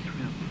little boy's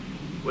room.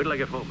 Wait till I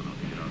get home and I'll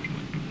get it out.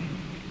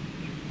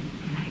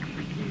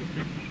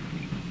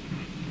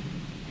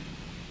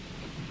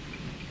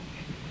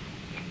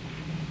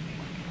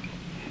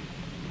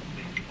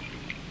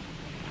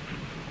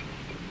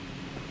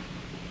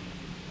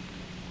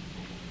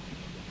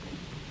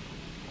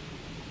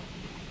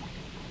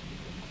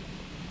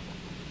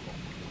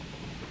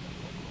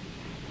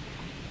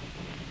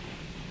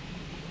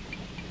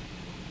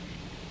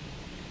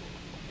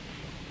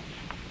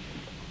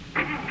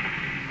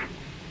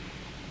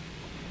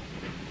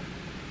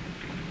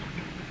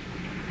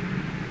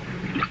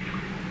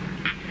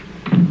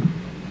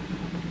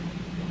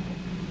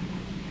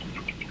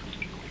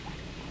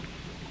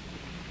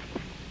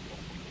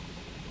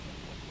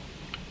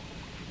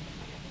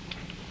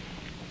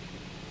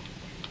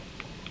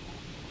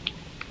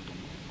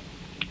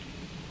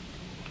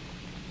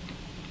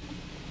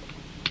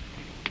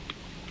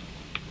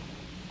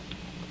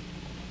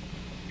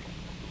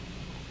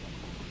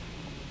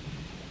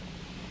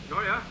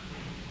 Victoria?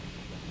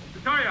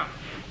 Victoria!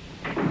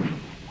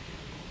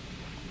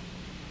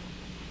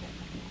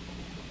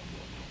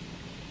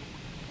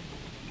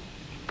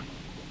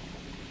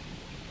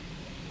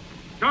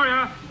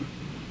 Victoria!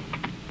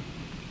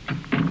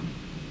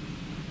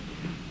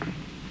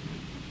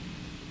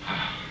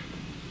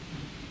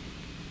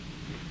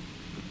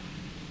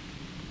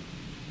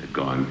 They're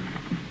gone.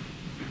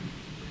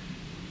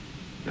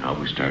 Now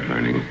we start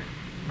learning to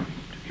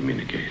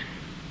communicate.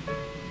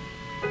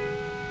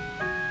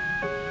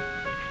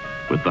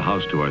 With the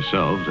house to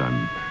ourselves,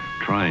 I'm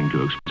trying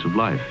to express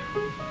life.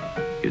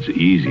 It's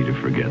easy to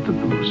forget that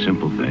the most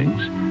simple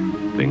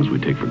things we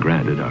take for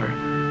granted, are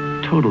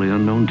totally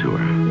unknown to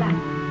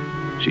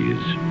her. She is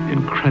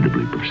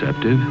incredibly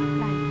perceptive,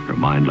 her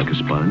mind like a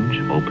sponge,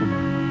 open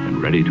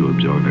and ready to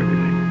absorb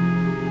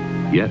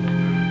everything. Yet,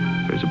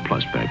 there's a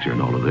plus factor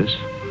in all of this.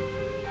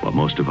 While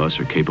most of us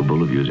are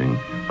capable of using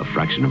a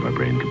fraction of our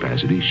brain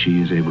capacity, she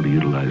is able to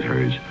utilize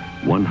hers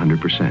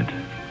 100%,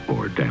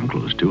 or damn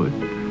close to it.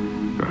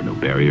 There are no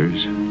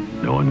barriers,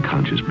 no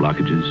unconscious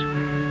blockages,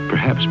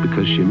 perhaps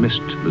because she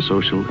missed the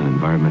social and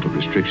environmental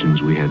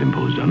restrictions we had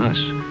imposed on us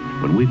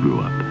when we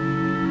grew up.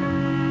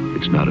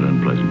 It's not an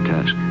unpleasant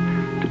task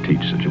to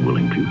teach such a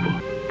willing pupil.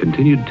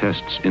 Continued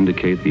tests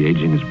indicate the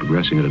aging is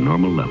progressing at a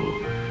normal level,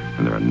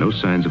 and there are no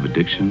signs of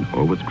addiction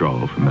or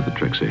withdrawal from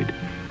methotrexate.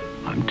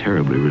 I'm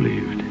terribly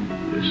relieved.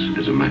 This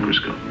is a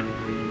microscope.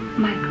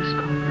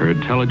 Microscope. Her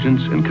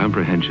intelligence and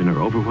comprehension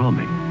are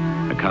overwhelming.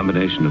 A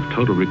combination of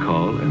total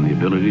recall and the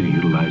ability to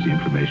utilize the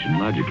information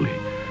logically.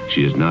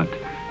 She is not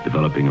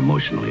developing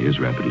emotionally as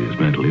rapidly as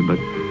mentally, but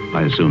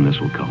I assume this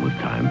will come with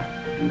time.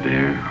 And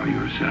there are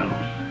your cells.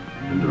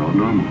 And they're all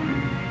normal.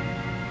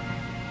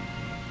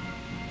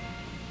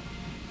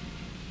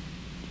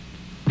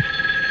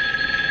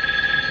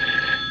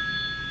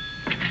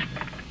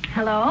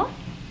 Hello?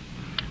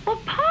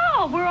 Well,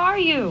 Paul, where are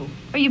you?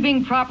 Are you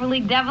being properly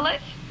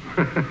devilish?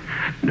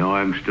 No,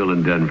 I'm still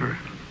in Denver.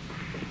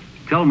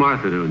 Tell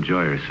Martha to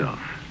enjoy herself.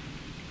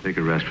 Take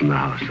a rest from the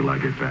house till I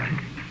get back.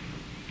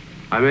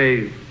 I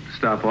may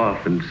stop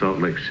off in Salt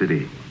Lake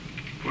City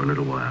for a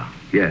little while.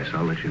 Yes,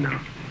 I'll let you know.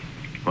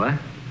 What?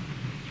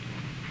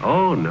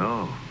 Oh,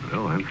 no.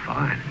 No, I'm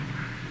fine.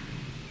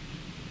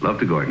 Love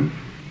to Gordon.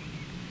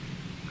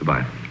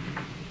 Goodbye.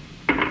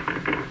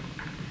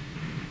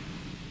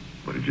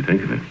 What did you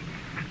think of it?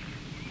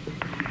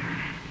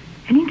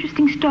 An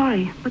interesting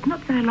story, but not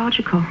very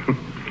logical.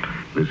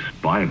 This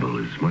Bible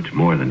is much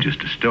more than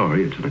just a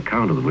story. It's an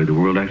account of the way the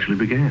world actually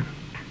began.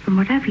 From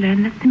what I've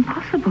learned, that's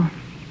impossible.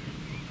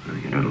 Well,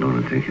 you're not alone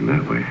in thinking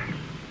that way.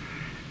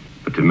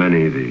 But to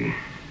many, the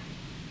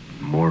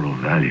moral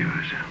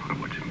values are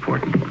what's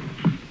important.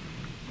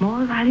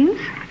 Moral values?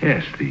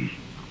 Yes,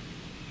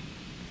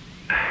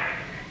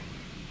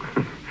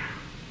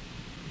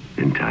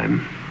 in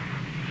time.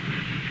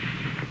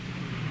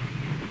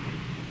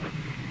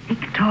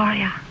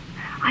 Victoria.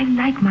 I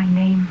like my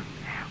name.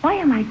 Why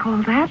am I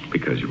called that?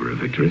 Because you were a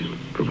victory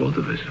for both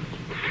of us.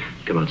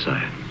 Come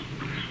outside.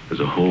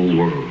 There's a whole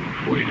world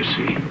for you to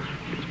see.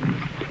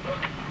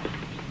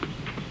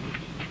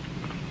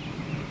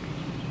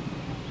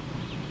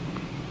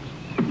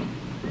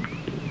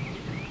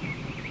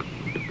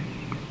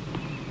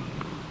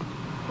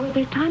 Were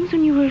there times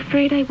when you were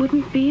afraid I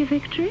wouldn't be a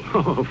victory?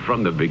 Oh,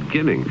 from the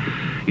beginning.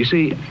 You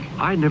see,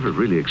 I never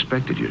really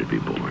expected you to be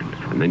born.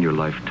 And then your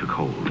life took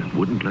hold. It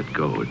wouldn't let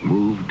go. It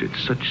moved at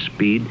such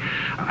speed,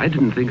 I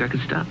didn't think I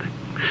could stop it.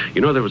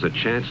 You know, there was a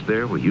chance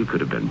there where you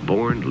could have been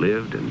born,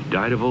 lived, and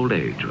died of old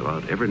age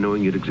without ever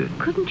knowing you'd exist.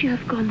 Couldn't you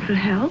have gone for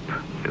help?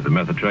 If the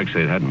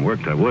methotrexate hadn't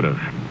worked, I would have.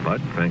 But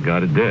thank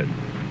God it did.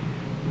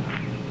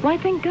 Why,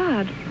 thank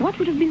God. What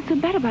would have been so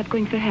bad about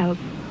going for help?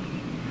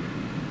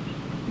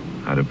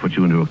 I'd have put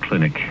you into a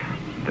clinic.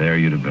 There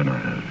you'd have been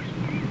a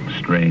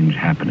strange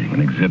happening, an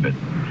exhibit.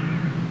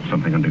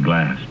 Something under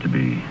glass to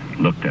be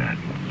looked at,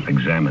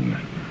 examined,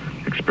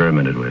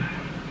 experimented with.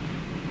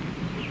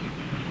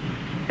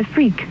 A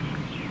freak.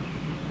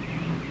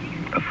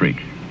 A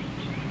freak.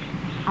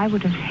 I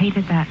would have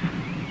hated that.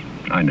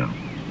 I know.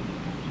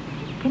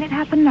 Can it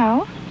happen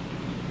now?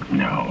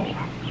 No.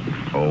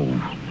 Oh,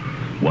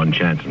 one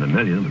chance in a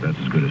million, but that's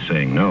as good as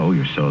saying no.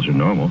 Your cells are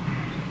normal.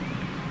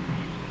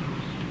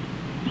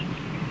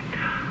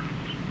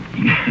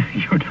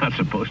 You're not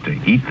supposed to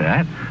eat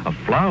that. A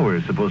flower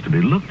is supposed to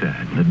be looked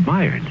at and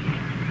admired.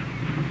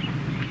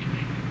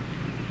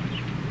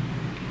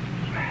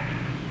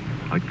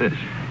 Like this.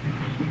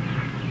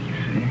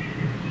 See?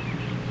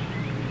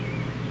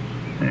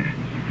 There.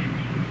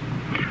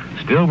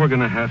 Still, we're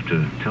going to have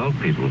to tell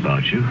people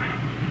about you.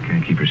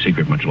 Can't keep your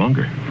secret much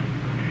longer.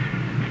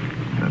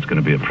 That's going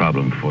to be a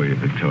problem for you,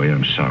 Victoria.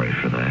 I'm sorry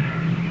for that.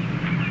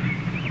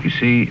 You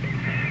see,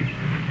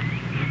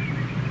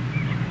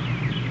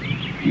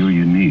 you're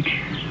unique.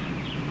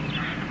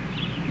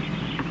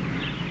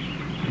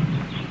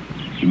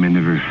 It may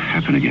never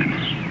happen again.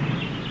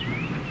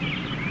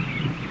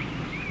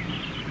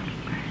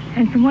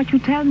 And from what you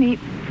tell me,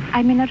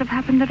 I may not have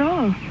happened at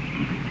all.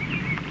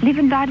 Live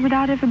and died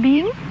without ever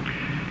being?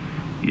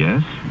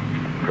 Yes.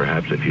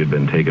 Perhaps if you'd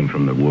been taken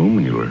from the womb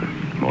when you were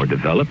more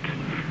developed,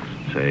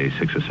 say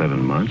 6 or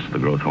 7 months, the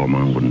growth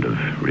hormone wouldn't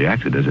have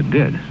reacted as it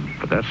did.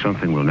 But that's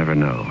something we'll never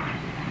know.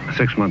 A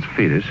 6-month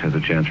fetus has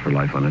a chance for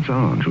life on its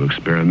own. To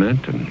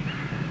experiment and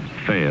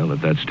fail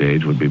at that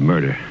stage would be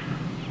murder.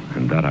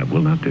 And that I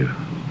will not do.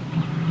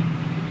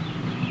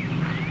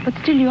 But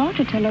still you are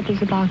to tell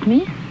others about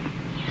me.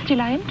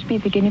 Still I am to be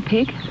the guinea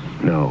pig.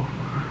 No.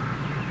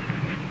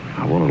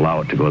 I won't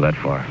allow it to go that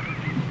far.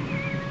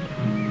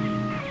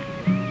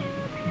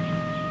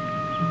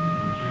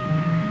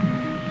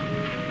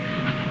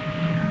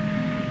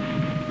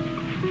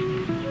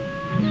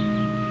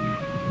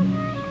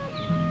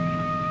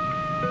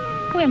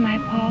 Who am I,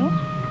 Paul?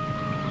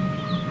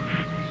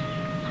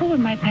 Who were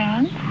my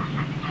parents?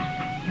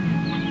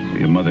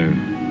 Your mother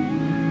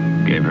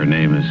gave her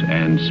name as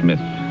Anne Smith.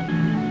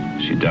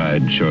 She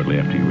died shortly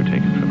after you were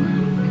taken from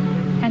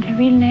her. And her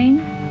real name?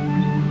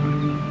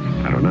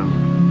 I don't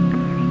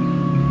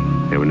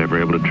know. They were never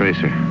able to trace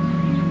her.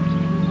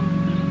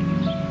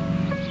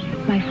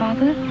 My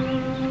father?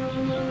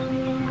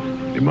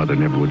 Your mother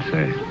never would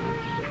say.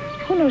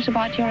 Who knows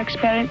about your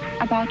experiment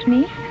about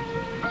me?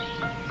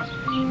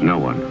 No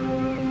one.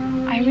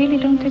 I really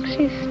don't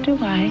exist, do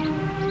I?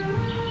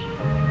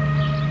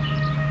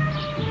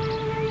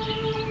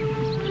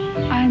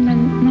 I'm a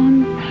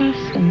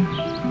non-person.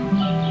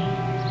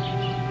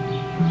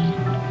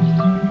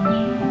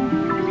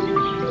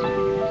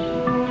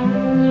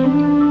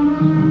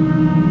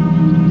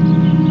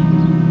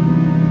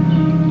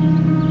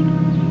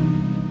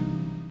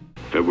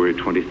 February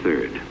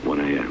 23rd, 1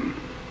 a.m.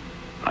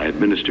 I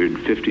administered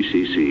 50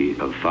 cc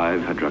of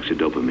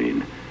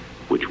 5-hydroxydopamine,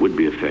 which would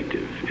be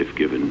effective if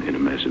given in a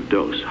massive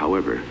dose.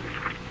 However,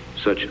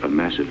 such a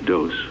massive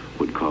dose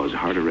would cause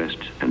heart arrest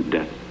and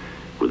death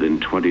within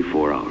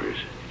 24 hours.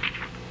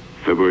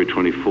 February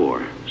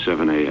 24,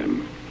 7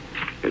 a.m.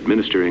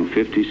 Administering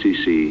 50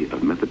 cc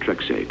of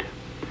methotrexate,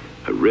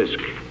 a risk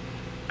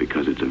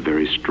because it's a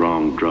very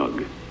strong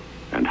drug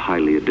and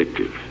highly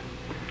addictive.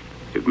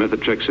 If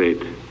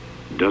methotrexate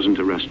doesn't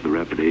arrest the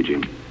rapid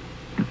aging,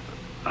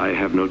 I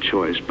have no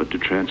choice but to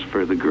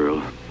transfer the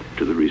girl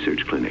to the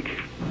research clinic.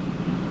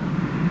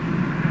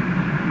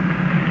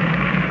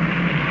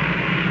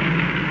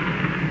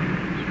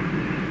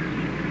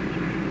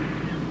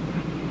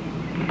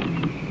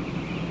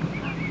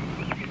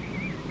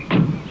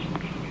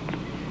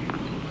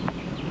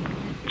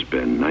 It's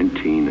been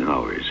 19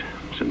 hours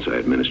since I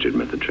administered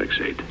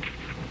methotrexate.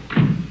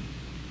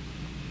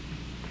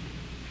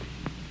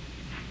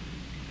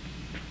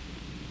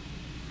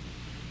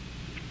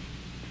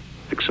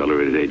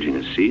 Accelerated aging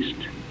has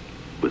ceased,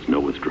 with no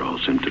withdrawal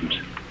symptoms.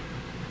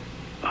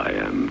 I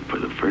am, for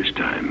the first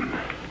time,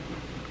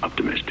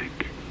 optimistic.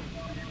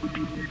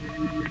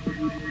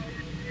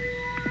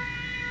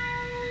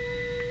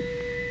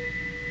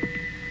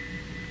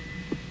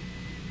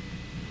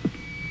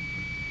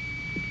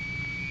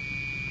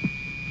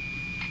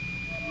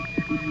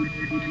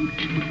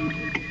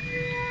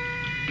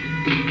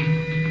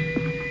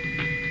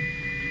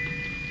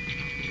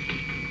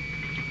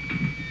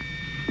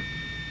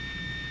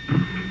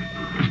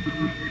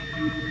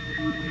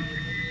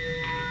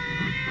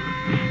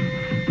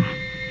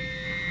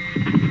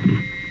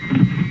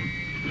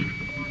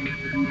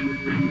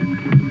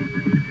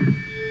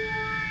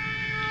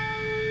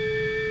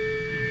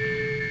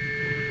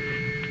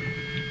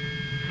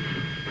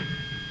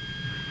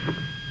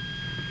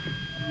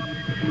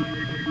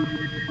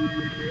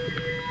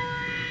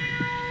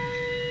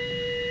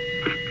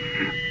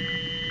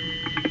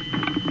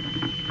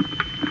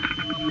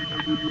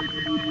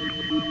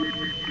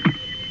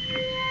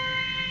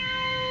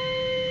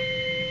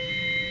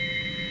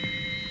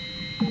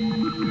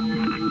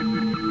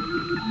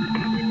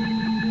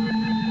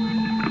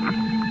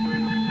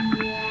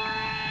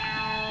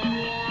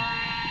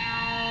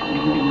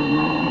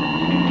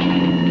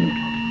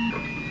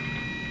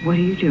 What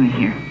are you doing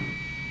here?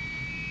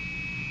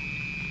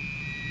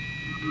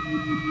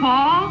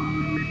 Paul?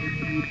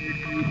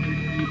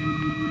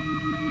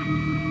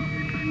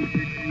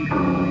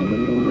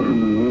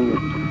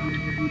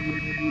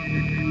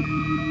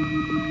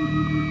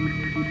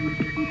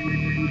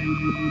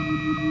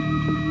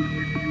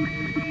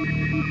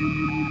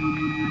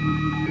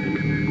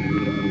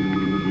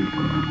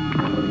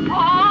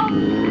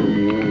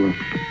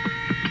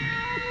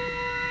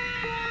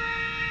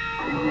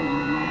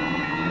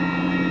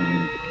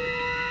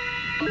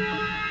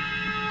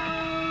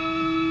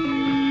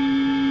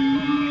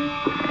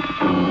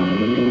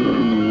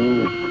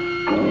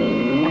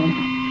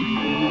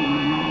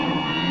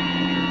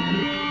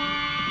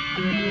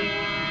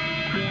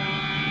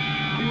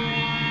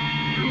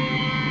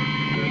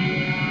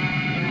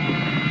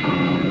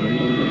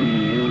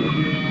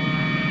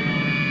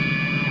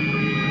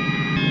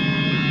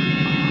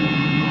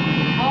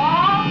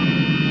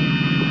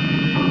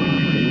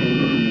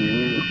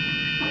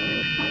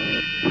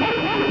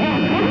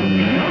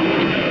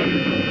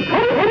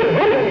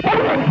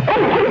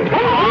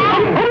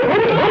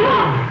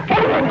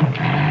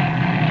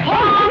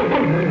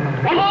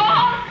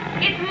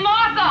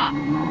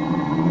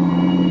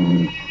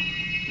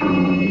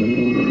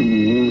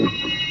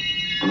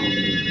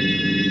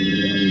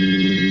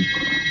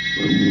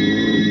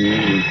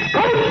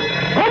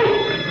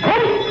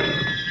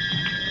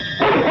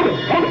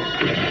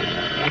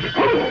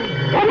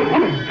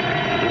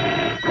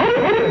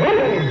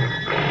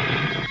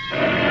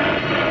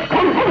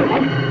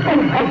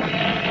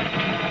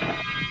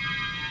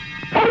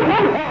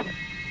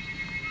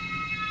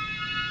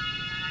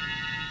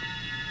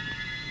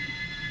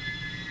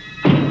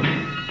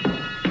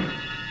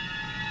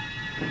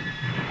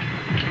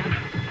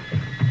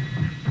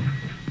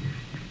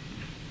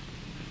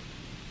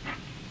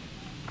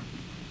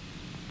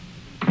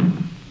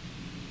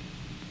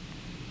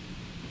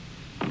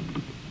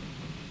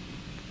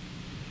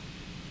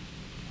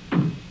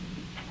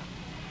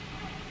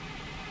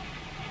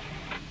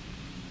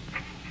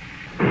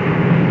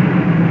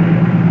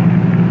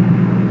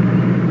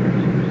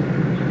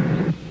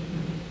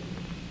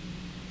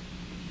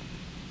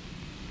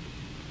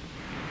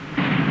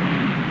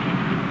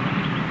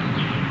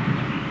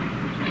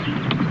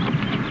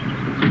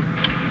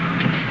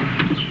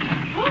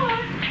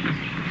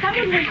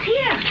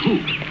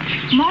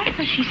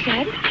 She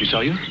said. She saw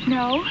you?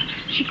 No.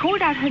 She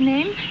called out her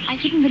name. I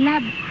hid in the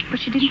lab, but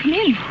she didn't come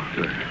in.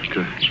 Good,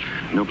 good.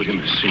 Nobody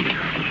must see you.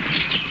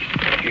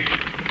 Here.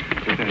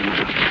 Get that in the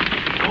house.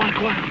 Go on,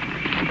 go on.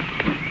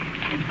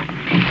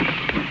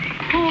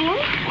 Paul?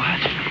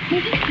 What?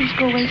 Maybe please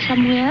go away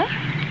somewhere.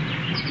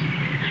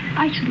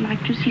 I should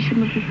like to see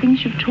some of the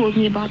things you've told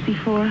me about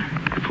before.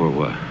 Before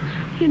what?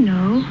 You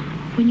know,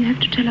 when you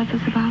have to tell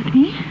others about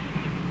me.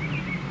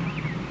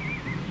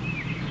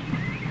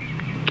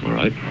 All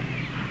right.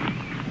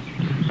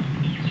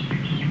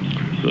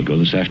 We'll go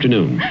this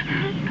afternoon.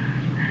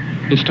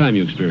 It's time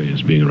you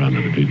experience being around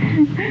other people.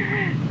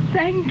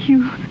 Thank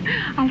you.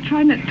 I'll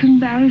try not to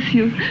embarrass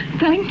you.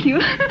 Thank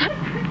you.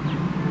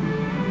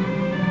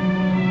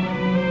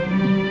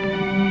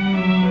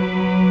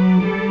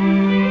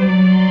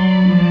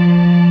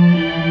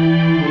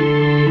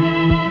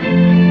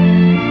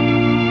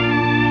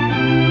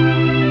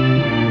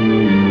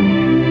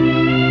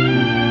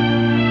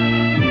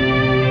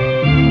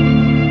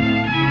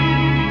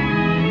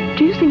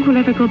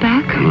 go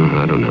back?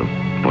 I don't know.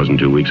 Wasn't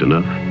 2 weeks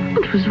enough?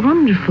 It was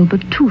wonderful,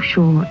 but too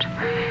short.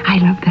 I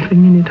loved every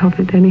minute of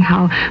it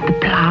anyhow. The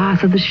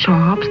plaza, the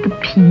shops, the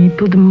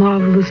people, the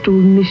marvelous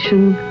old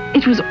mission.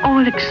 It was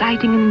all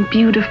exciting and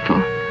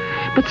beautiful.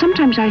 But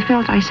sometimes I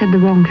felt I said the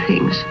wrong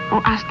things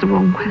or asked the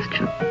wrong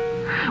question.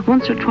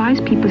 Once or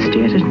twice people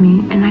stared at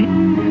me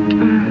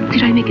and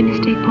did I make a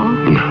mistake, Paul?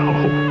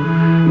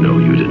 No,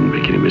 you didn't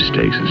make any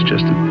mistakes. It's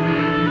just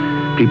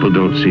that people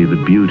don't see the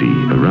beauty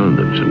around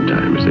them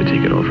sometimes. They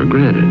take it all for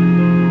granted.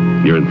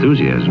 Your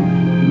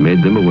enthusiasm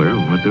made them aware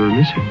of what they were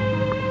missing.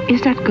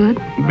 Is that good?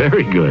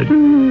 Very good.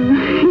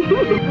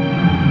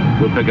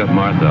 We'll pick up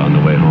Martha on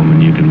the way home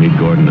and you can meet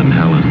Gordon and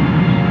Helen.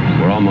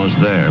 We're almost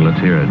there.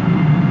 Let's hear it.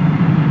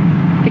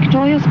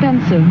 Victoria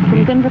Spencer,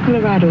 from Denver,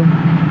 Colorado.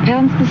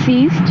 Parents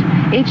deceased,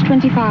 age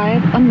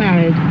 25,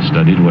 unmarried.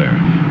 Studied where?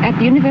 At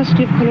the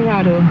University of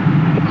Colorado,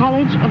 the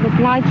College of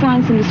Applied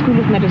Science and the School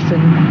of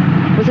Medicine.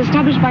 Was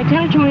established by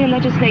territorial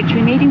legislature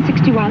in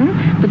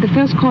 1861, but the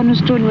first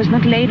cornerstone was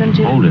not laid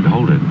until... Hold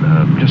it.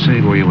 Just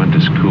say where you went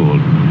to school.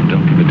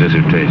 Don't give a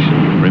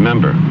dissertation.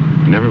 Remember,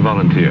 never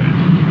volunteer.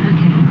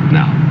 Okay.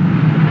 Now,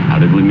 how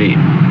did we meet?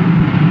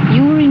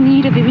 You were in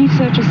need of a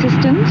research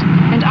assistant,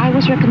 and I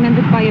was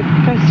recommended by a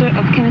professor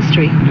of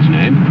chemistry. His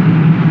name?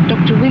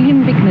 Dr.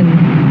 William Bigman.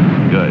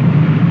 Good.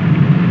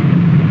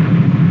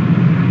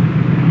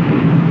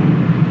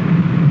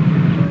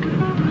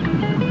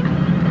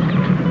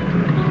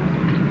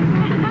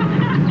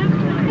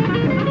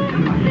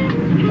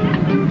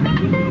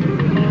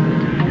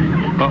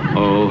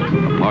 Uh-oh,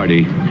 a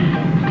party.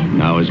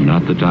 Now is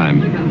not the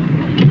time.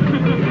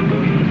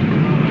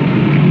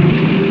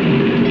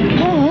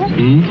 Paul?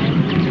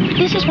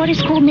 This is what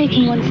is called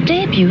making one's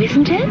debut,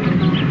 isn't it?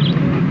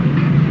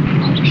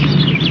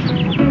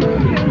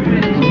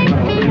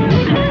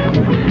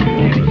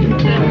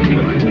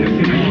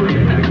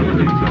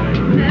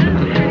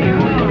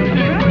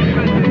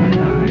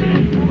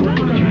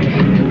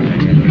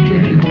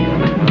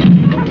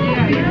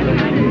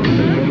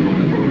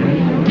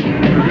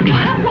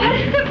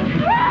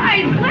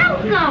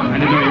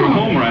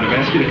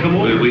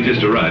 We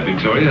just arrived,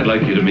 Victoria. I'd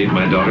like you to meet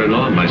my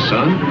daughter-in-law and my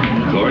son,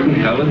 Gordon,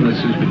 Helen. This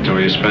is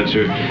Victoria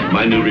Spencer,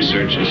 my new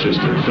research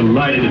assistant.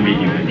 Delighted to meet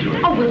you,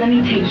 Victoria. Oh, well, let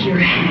me take your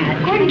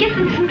hat. Gordon, get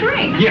them some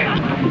drinks. Yeah.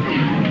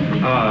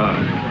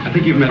 I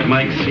think you've met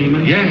Mike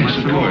Seaman. Yes,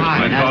 of course.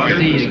 Hi, My father,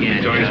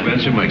 Victoria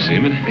Spencer, Mike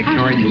Seaman.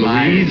 Victoria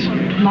Louise.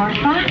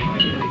 Martha?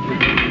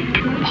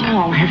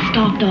 Paul has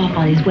stopped off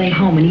on his way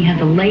home, and he has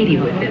a lady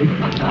with him.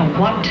 A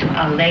what?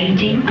 A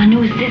lady? A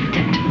new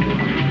assistant.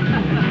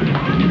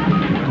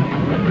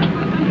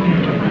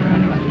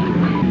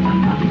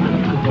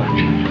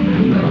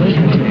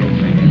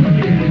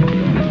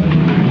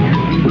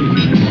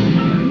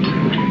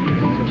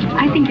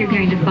 I think you're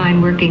going to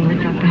find working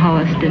with Dr.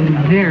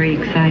 Holliston very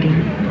exciting.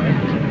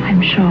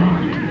 I'm sure.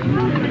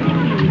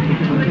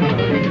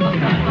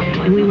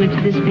 And we went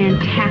to this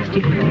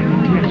fantastic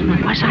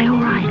restaurant. Was I all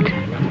right?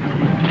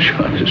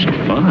 Just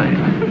fine.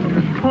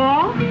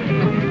 Paul?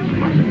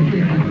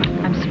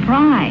 I'm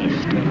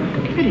surprised.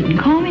 You didn't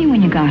call me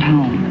when you got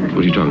home.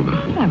 What are you talking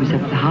about? Well, I was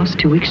up at the house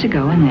 2 weeks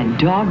ago, and that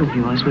dog of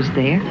yours was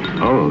there.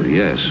 Oh,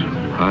 yes.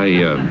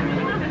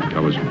 I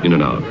was in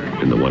and out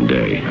in the one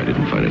day. I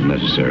didn't find it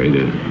necessary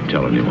to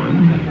tell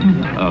anyone.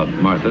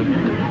 Martha,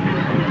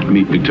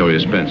 meet Victoria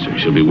Spencer.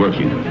 She'll be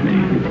working with me.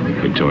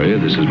 Victoria,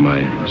 this is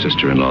my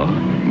sister-in-law,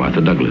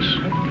 Martha Douglas.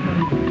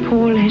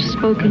 Paul has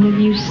spoken of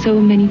you so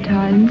many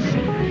times.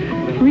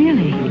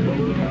 Really?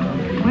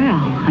 Well,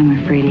 I'm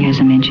afraid he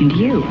hasn't mentioned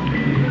you.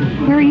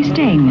 Where are you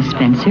staying, Miss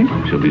Spencer?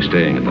 She'll be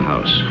staying at the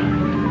house.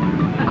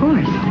 Of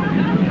course.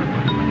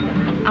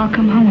 I'll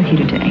come home with you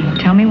today.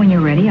 Tell me when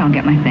you're ready. I'll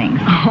get my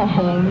things.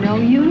 Oh, no,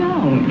 you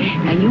don't.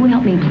 Now, you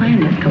help me plan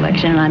this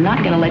collection, and I'm not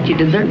going to let you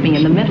desert me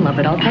in the middle of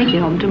it. I'll take you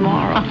home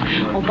tomorrow.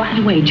 Oh, by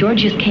the way, George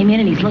just came in,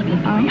 and he's looking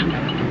for you.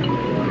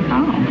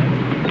 Oh.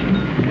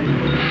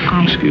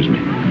 Excuse me.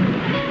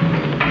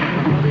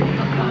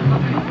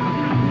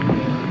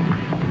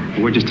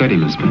 Where'd you study,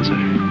 Miss Spencer?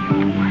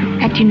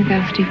 At the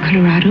University of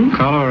Colorado.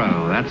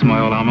 Colorado. That's my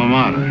old alma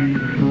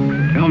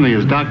mater. Tell me,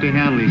 is Dr.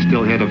 Hanley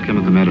still head of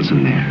chemical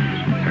medicine there?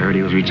 I heard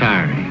he was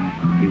retiring.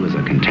 He was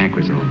a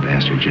cantankerous old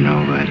bastard, you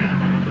know, but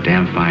a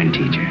damn fine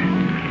teacher.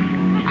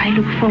 I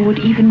look forward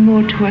even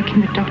more to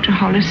working with Dr.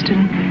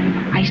 Holliston.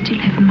 I still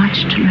have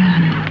much to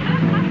learn.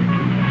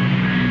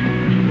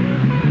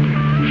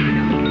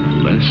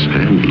 Less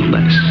and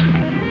less.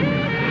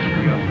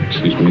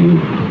 Excuse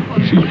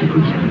me,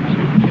 please.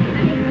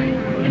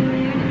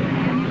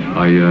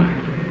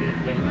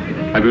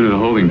 I've been in a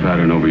holding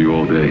pattern over you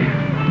all day.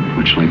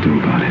 What shall I do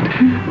about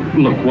it?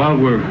 Look, while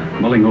we're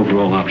mulling over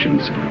all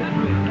options,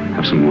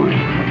 have some wine.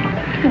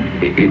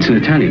 It's an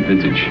Italian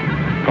vintage,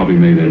 probably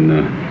made in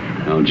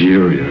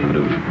Algeria out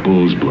of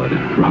bull's blood,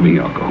 rubbing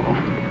alcohol.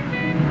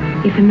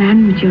 If a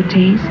man with your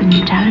taste and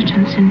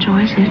intelligence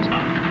enjoys it,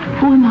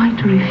 who am I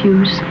to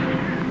refuse?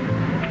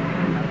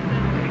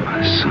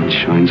 The sun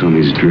shines on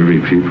these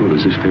dreary people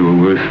as if they were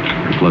worth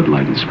a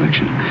floodlight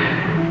inspection.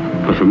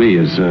 But for me,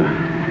 as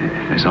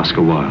As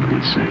Oscar Wilde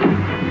once said,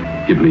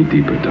 give me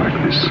deeper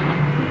darkness.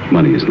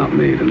 Money is not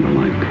made in the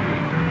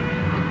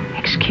light.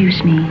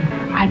 Excuse me.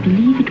 I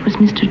believe it was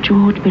Mr.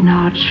 George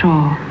Bernard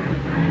Shaw.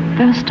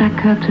 First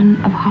curtain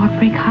of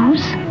Heartbreak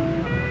House?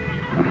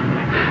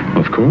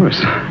 Of course.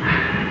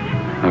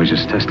 I was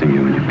just testing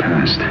you in your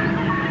past.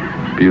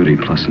 Beauty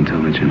plus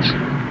intelligence.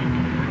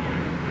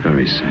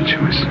 Very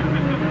sensuous.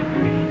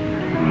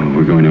 Oh,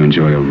 we're going to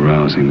enjoy a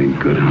rousingly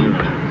good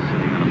hump.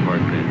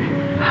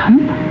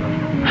 Hump?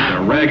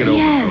 A ragged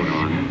overcoat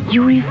on.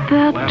 You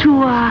refer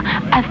to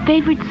a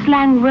favorite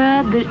slang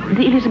word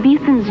the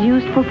Elizabethans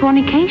used for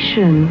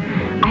fornication.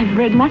 I've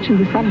read much on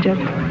the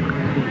subject.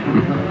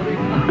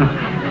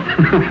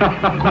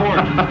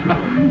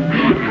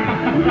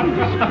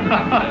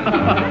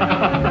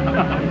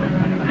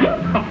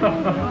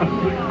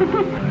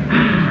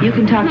 You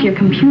can talk to your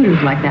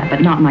computers like that,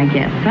 but not my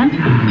guests, huh?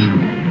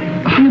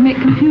 You make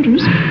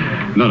computers?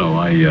 No,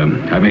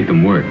 I make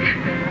them work.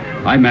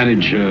 I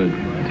manage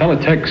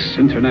Teletext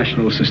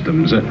International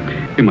Systems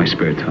in my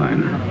spare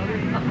time.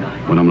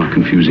 When I'm not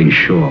confusing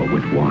Shaw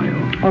with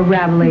Wilde. Or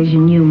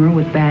Rabelaisian humor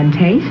with bad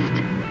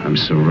taste. I'm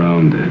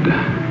surrounded.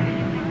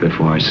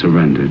 Therefore, I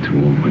surrender to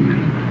all women.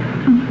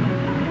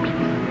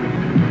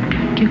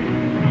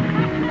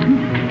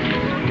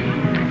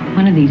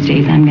 One of these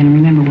days, I'm going to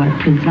remember what a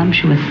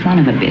presumptuous son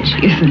of a bitch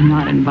he is and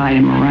not invite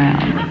him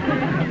around.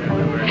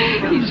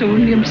 He's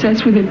only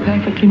obsessed with a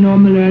perfectly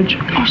normal urge.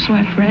 Or so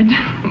I've read.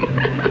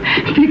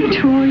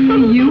 Victoria,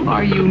 you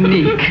are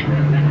unique.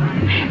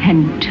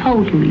 And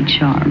totally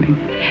charming.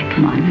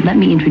 Come on, let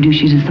me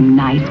introduce you to some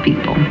nice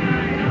people.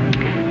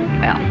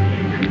 Well,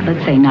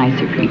 let's say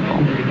nicer people.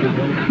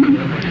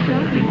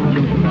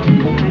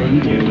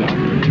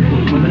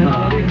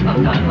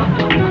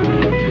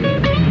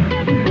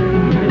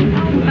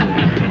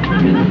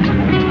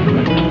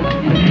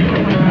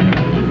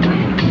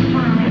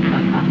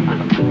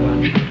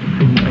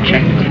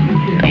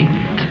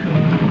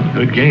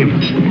 Good game.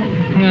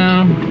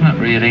 No, not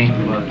really.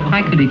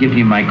 I could have given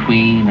you my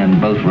queen and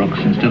both rooks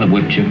and still have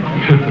whipped you.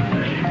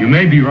 You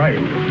may be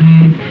right.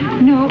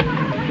 No,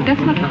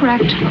 that's not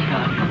correct.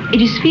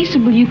 It is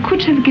feasible you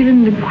could have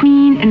given the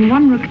queen and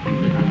one rook,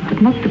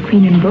 but not the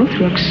queen and both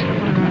rooks.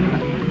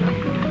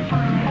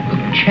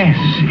 Chess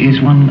is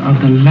one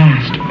of the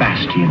last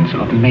bastions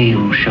of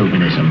male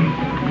chauvinism.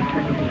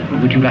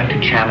 Would you like to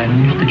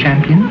challenge the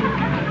champion?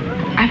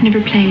 I've never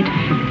played.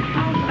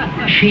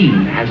 She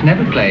has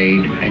never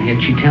played, and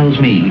yet she tells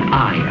me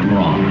I am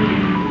wrong.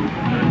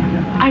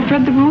 I've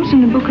read the rules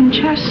in a book on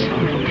chess,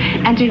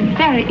 and a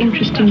very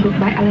interesting book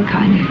by Elerick.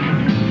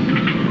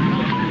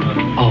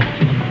 Oh.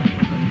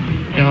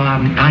 You know,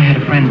 I had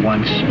a friend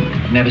once,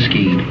 never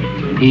skied.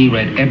 He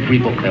read every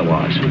book there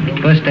was.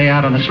 First day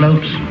out on the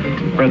slopes,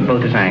 broke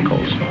both his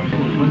ankles.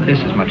 This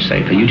is much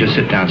safer. You just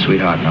sit down,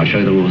 sweetheart, and I'll show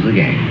you the rules of the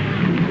game.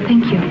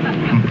 Thank you.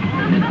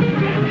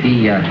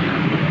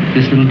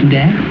 This little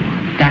doodad,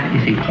 that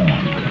is a pawn.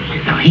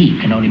 Now, he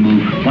can only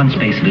move one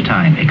space at a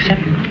time,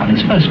 except on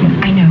his first move.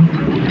 I know.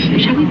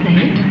 Shall we play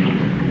it?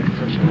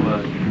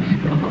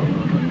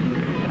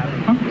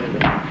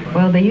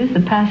 Well, they use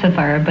the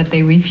pacifier, but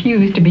they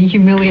refuse to be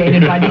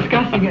humiliated by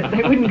discussing it.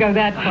 They wouldn't go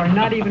that far,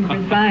 not even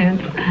for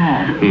science.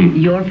 Oh,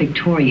 your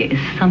Victoria is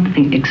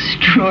something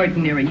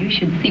extraordinary. You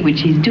should see what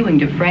she's doing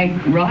to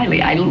Frank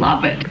Riley. I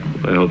love it.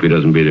 I hope he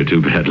doesn't beat her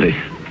too badly.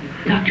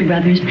 Dr.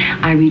 Brothers,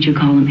 I read your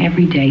column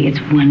every day. It's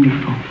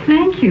wonderful.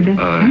 Thank you. That's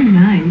very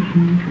nice.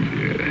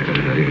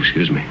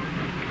 Excuse me.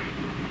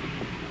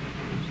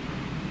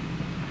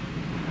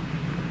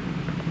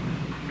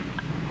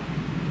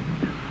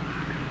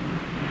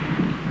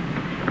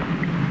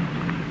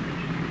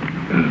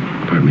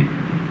 Pardon me.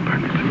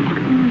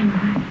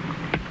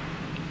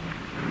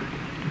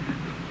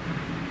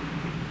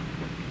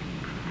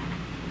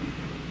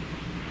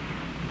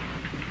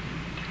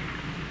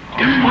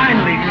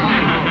 Finally.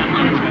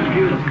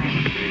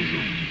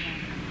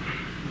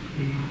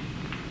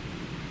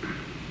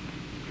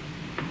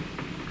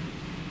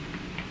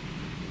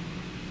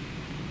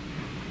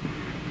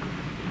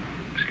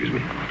 Excuse me.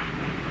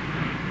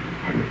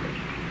 Pardon me.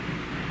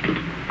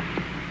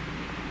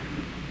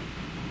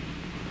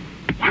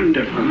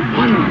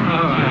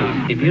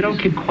 Wonderful. If you don't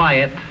keep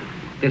quiet,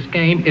 this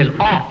game is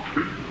off.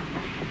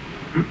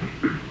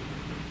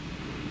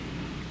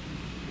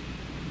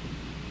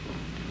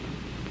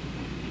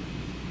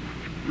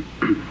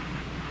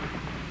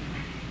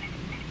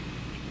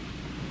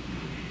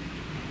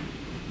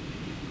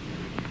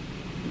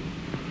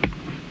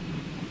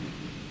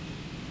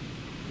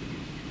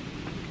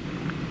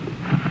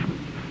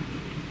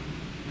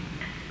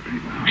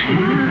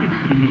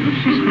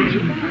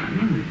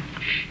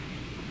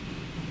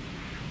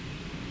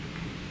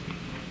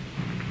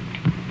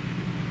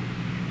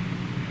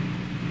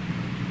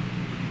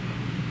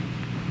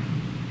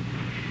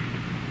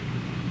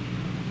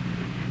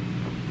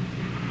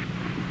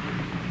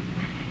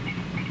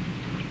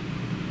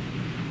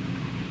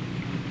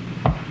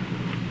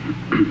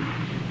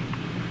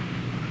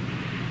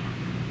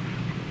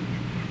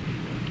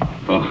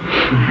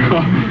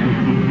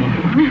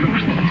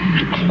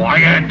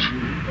 Quiet!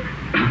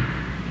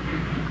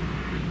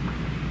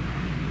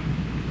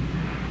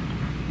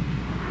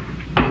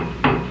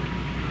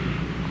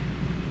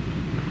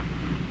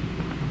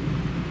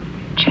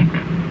 Check.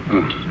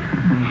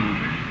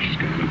 She's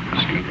got it.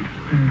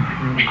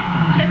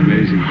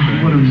 Amazing.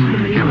 What a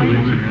movie.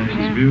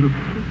 She's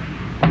beautiful.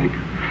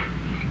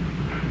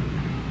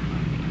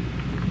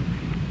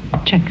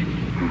 Check.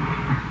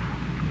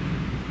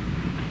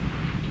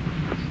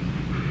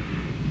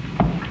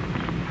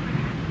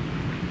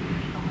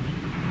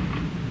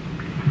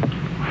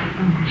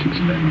 She's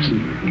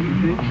excellent.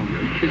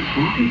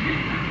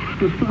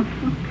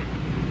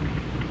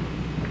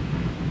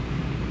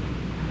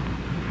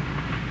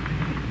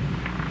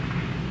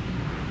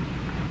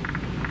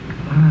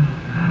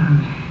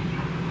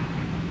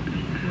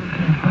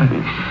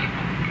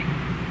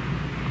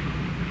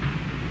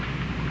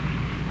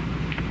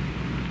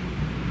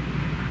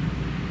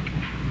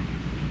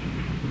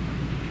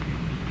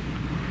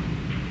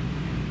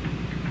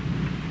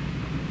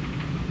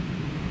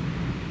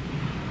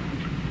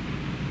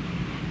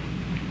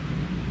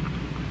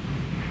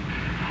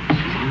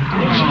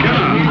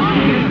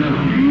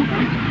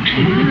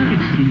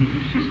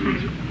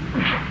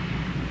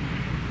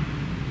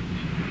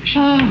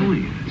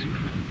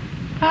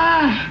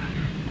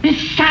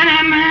 It's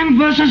Salaman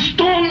versus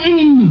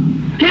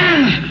Staunton.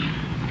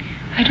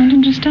 I don't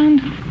understand.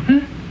 Huh?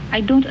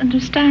 I don't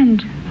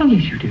understand. Oh,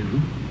 yes, you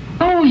do.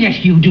 Oh,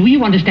 yes, you do.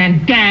 You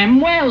understand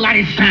damn well that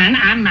is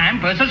Salaman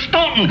versus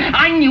Staunton.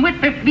 I knew it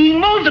 15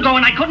 moves ago,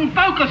 and I couldn't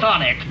focus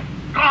on it.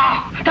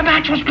 Oh, the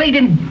match was played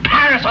in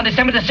Paris on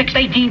December the 6th,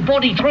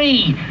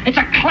 1843. It's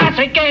a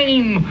classic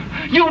game.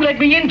 You led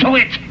me into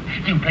it.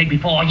 You played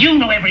before. You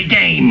know every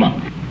game.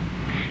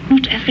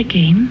 Not every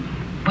game.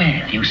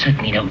 Well, you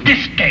certainly know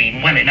this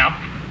game well enough.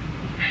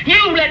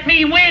 You let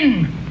me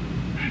win.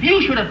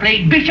 You should have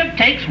played bishop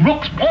takes,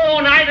 rook's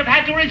pawn. I'd have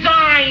had to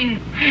resign.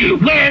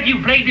 Where have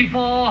you played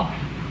before?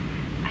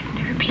 I've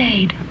never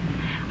played.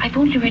 I've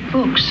only read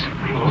books.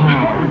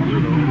 I've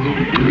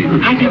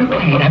never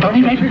played. I've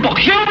only read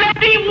books. You let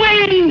me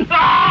win!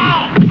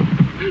 Oh!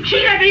 She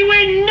let me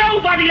win!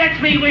 Nobody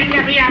lets me win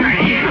every other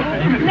year!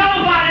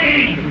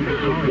 Nobody!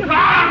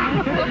 Ah!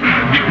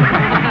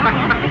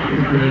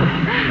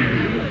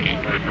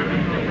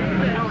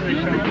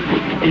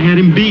 You had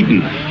him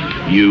beaten.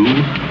 You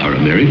are a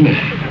married man.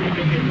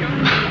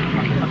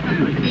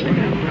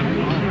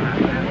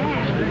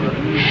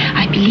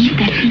 I believe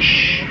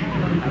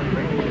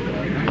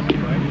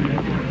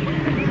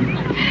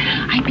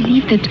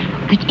that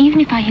that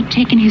even if I had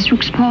taken his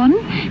rook's pawn,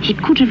 he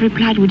could have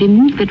replied with a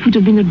move that would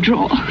have been a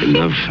draw.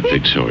 Enough,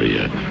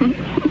 Victoria.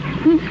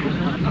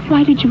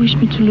 Why did you wish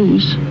me to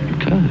lose?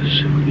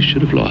 Because you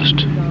should have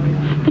lost.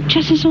 But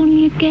chess is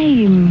only a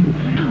game.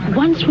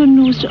 Once one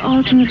knows the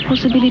alternate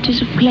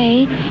possibilities of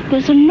play,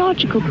 there's a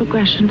logical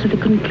progression to the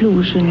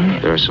conclusion.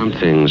 There are some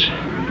things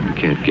you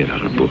can't get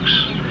out of books.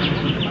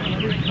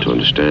 To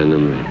understand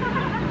them,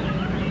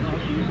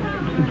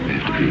 you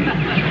have to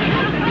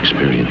be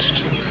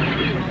experienced.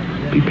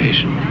 Be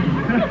patient.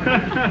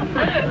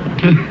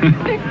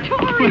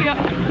 Victoria!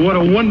 What a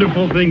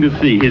wonderful thing to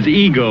see. His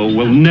ego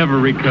will never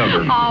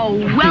recover. Oh,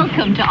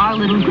 welcome to our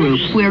little group.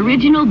 We're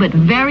original but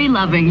very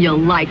loving. You'll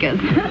like us.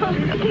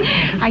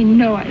 I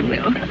know I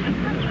will.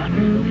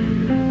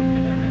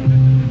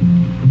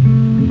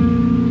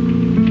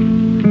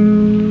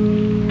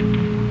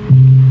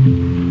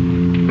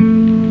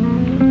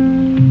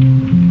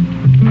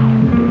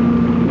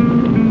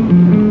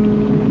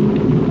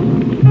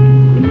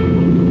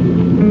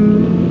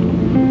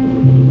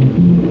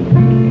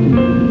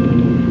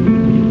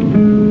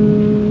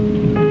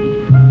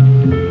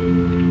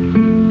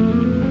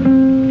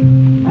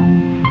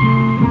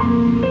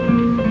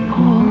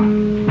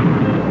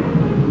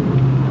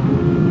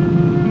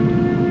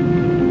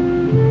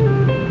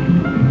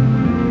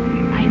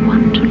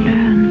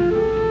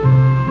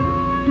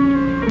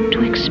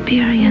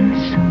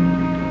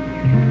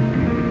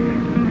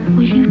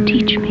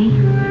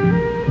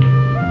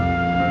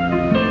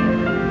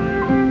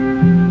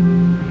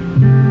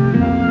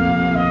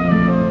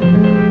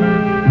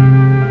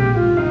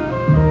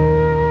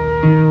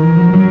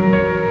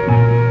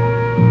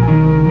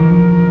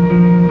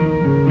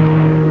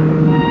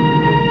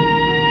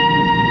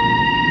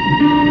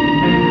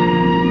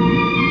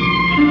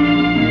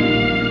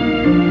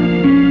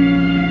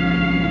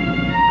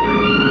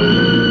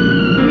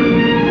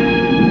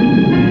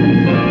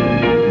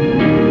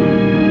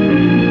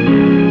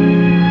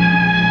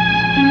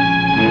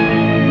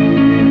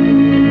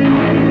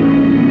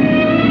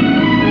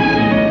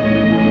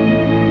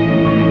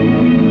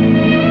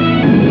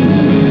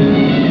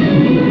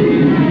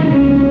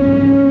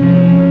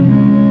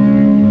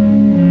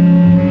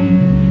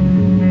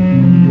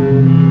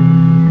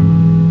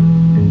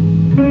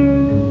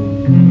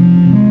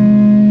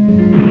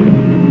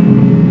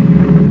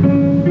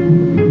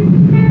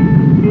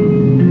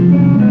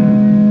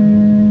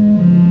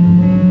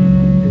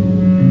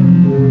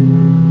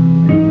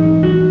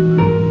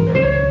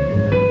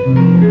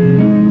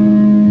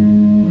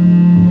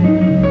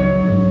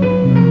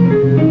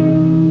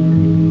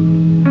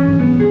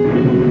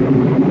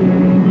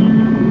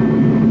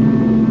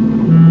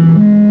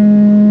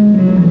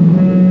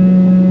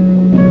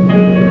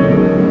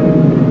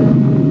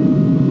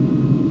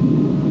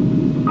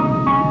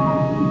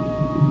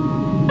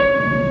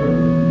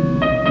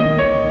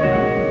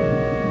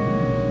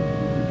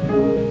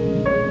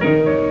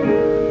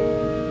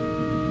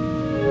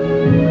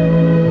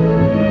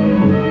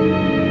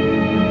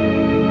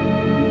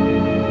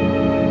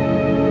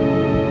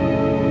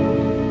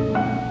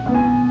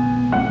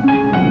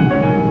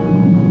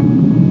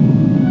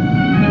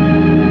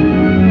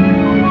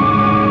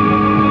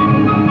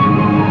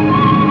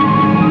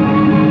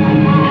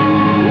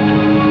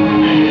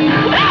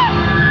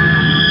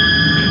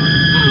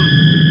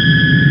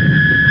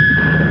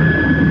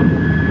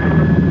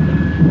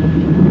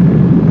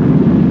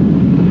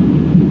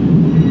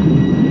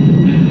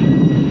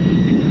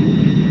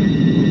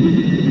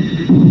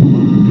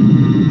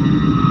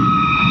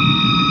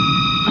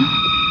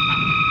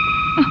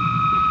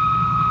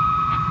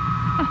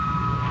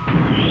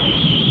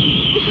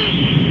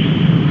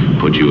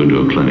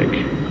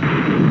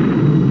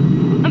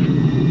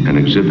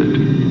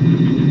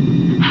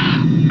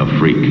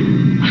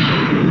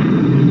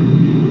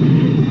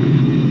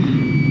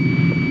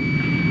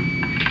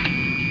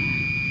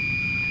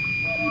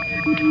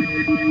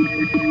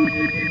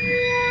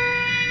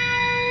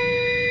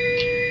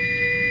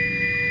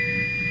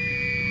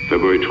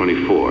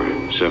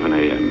 24, 7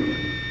 a.m.,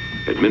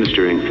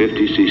 administering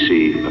 50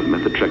 cc of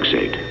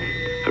methotrexate,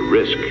 a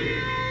risk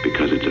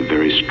because it's a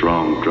very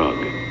strong drug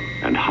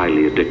and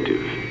highly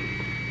addictive.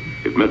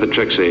 If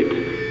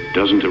methotrexate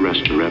doesn't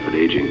arrest the rapid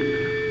aging,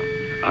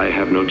 I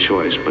have no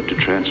choice but to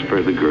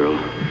transfer the girl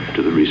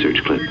to the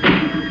research clinic.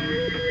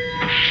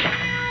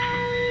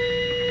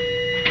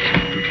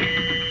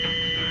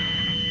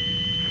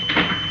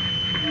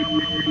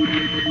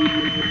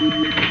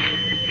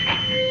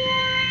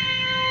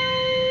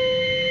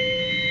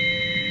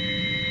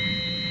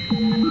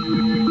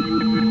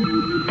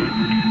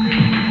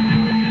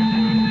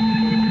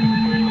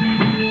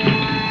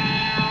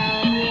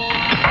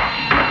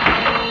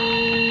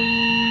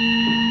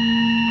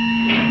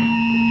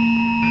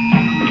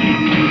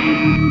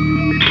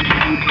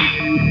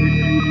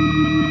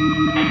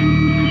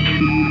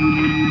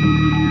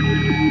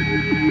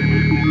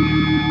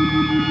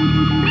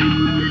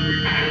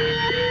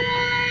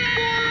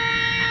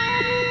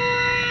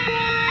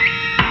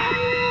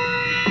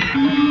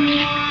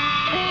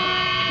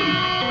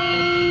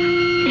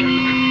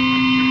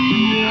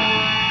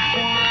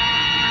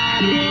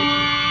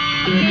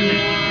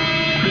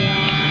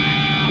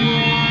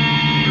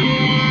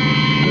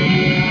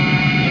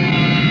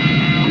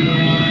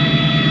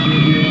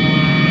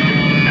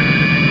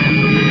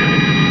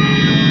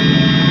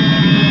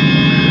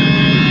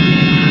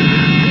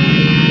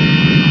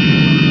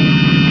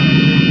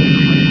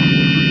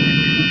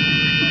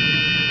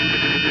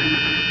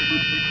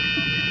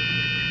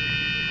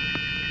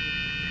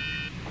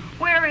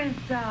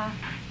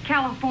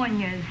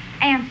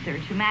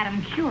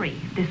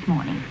 This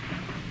morning.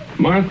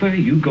 Martha,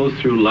 you go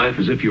through life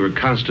as if you were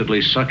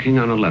constantly sucking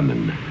on a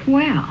lemon.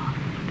 Well,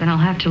 then I'll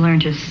have to learn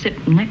to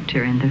sip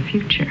nectar in the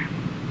future.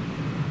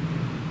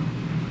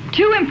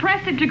 2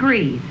 impressive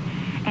degrees.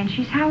 And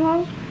she's how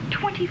old?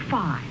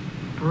 25.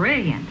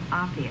 Brilliant,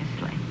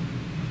 obviously.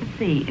 Let's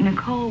see,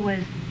 Nicole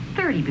was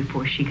 30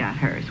 before she got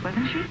hers,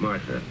 wasn't she?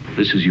 Martha,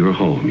 this is your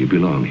home. You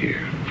belong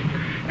here.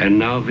 And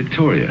now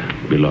Victoria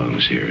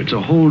belongs here. It's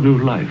a whole new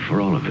life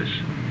for all of us.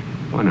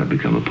 Why not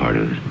become a part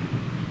of it?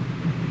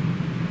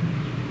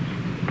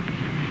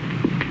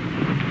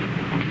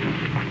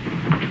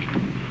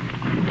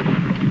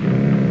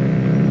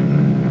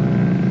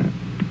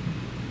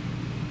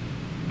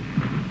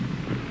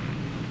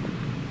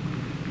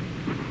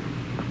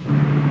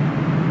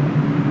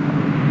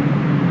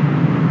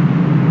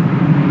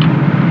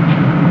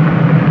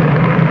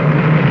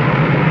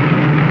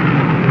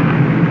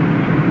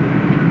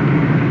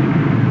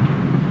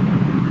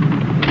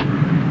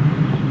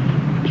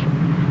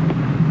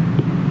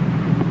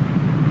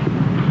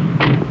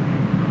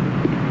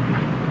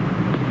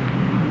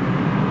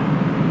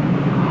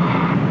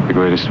 The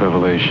greatest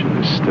revelation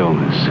is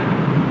stillness.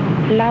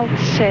 Lao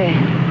Tse,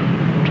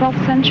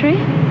 12th century?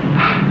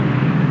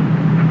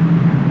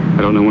 I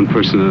don't know one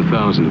person in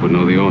 1,000 who would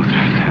know the author of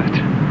that.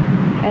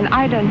 And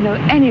I don't know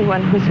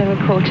anyone who's ever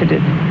quoted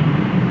it.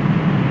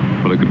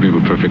 Well, it could be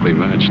perfectly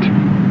matched.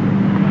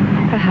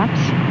 Perhaps.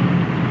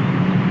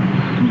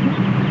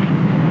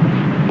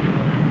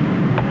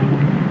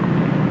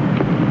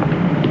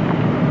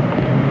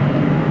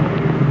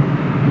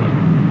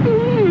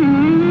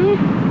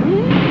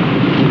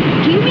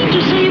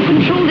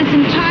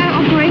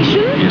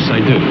 I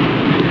do.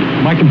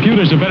 My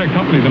computer's a better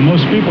company than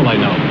most people I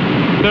know.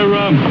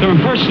 They're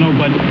impersonal,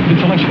 but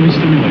intellectually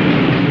stimulating.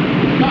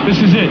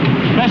 This is it.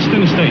 Best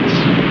in the States.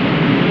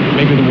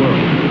 Maybe the world.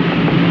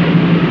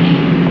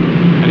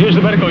 And here's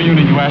the medical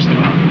unit you asked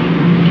about.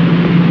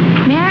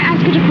 May I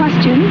ask you a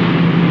question?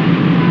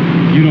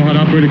 You know how to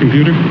operate a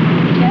computer?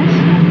 Yes.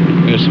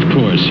 Yes, of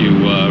course.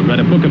 You read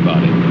a book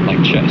about it,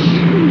 like chess.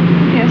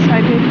 Yes,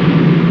 I did.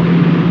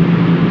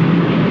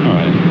 All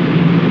right.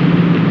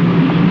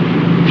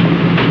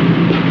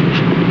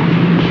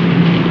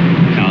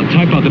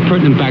 Type out the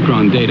pertinent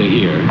background data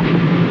here,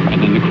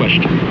 and then the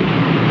question.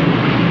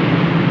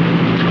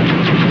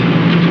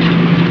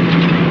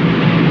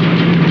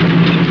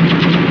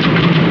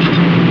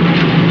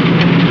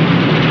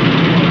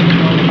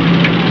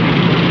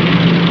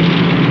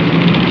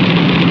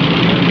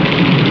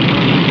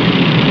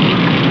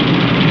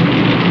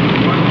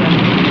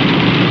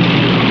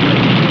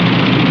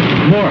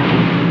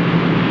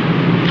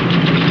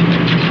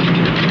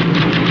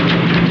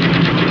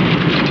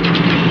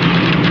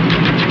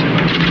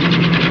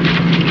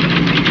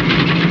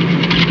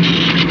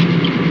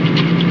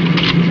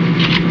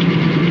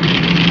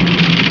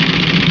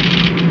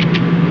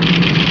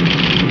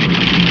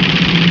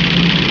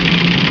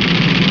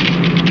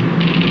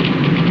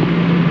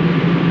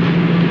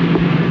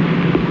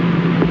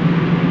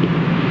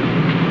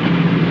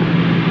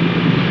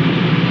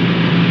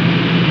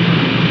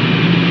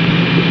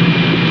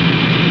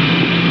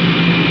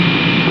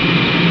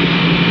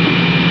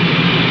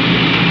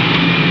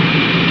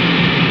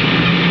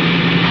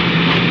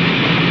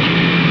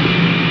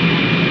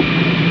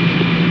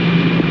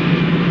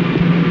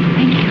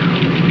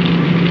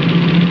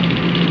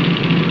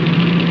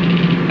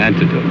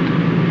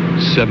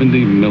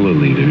 70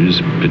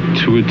 milliliters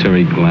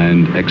pituitary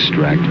gland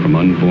extract from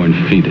unborn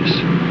fetus.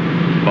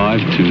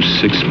 5 to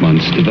 6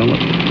 months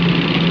developed.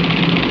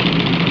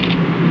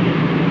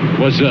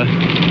 Was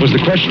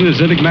the question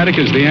as enigmatic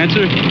as the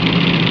answer?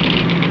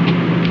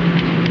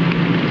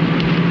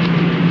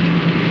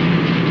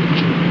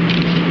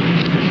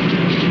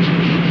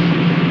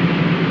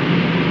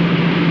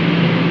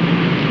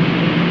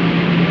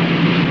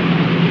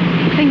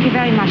 Thank you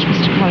very much,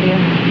 Mr. Collier.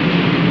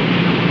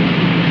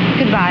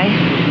 Goodbye.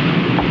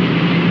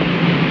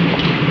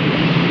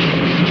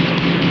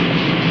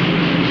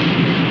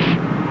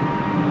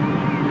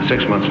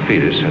 6 months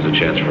fetus has a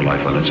chance for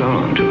life on its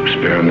own. To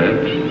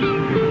experiment,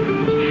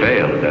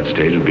 fail at that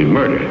stage would be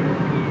murder.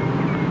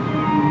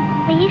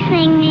 Will you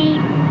sing me?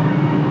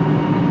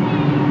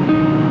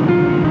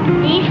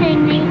 Will you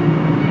sing me?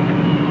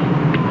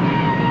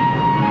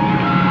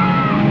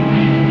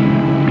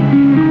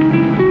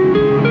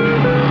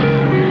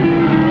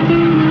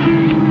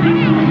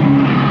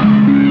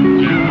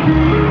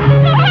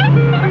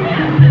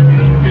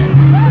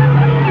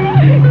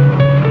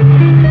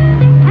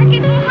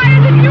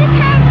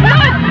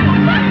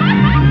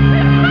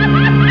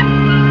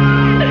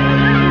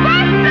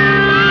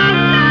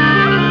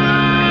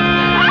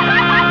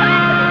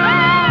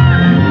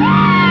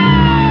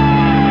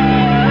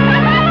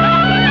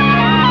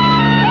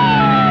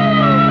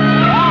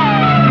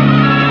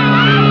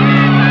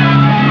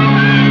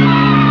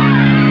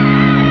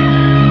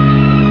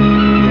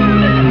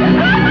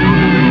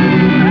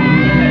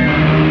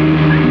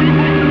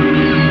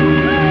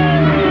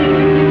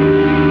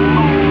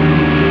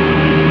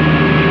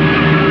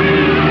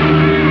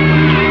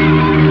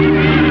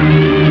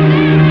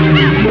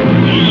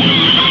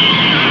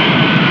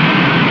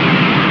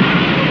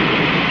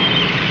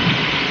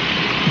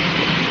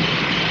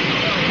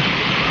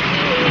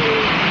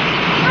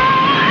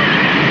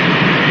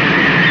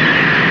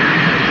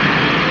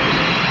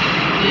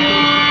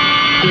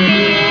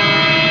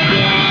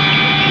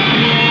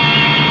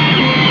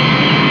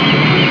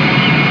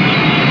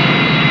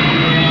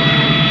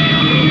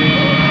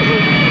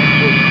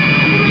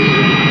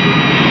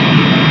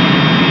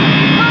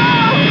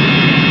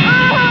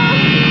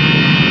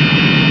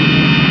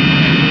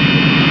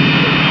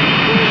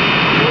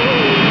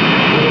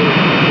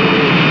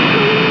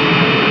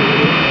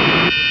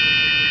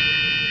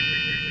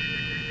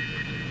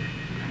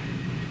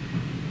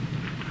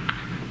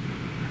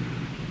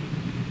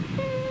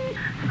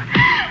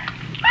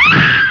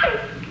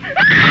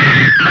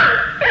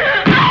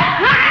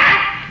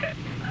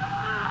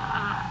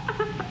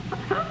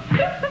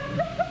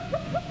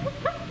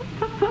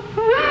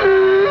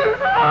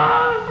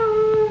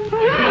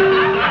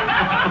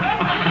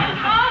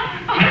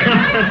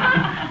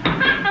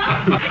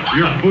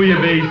 Your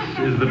bouillabaisse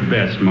is the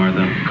best,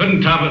 Martha.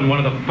 Couldn't top it in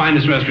one of the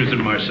finest restaurants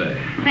in Marseille.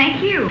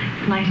 Thank you.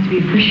 It's nice to be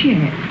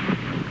appreciated.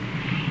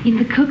 In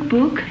the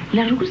cookbook,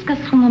 La Rousse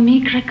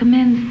Gastronomique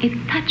recommends a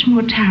touch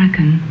more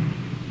tarragon.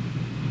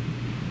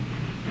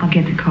 I'll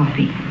get the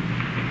coffee.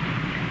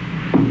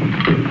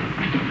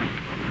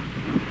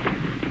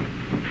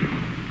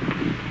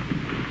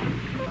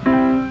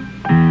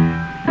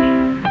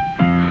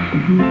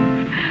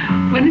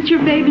 When is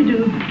your baby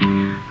due?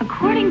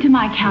 According to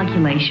my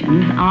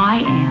calculations,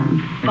 I am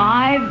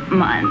 5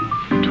 months,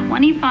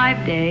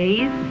 25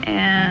 days,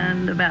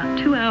 and about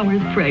 2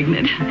 hours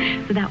pregnant.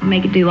 So that would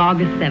make it due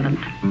August 7th.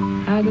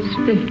 August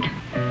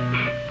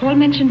 5th. Paul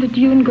mentioned that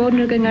you and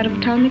Gordon are going out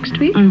of town next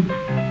week?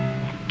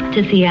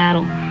 To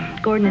Seattle.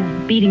 Gordon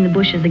is beating the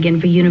bushes again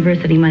for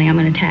university money. I'm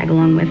going to tag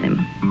along with him.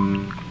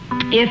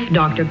 If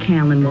Dr.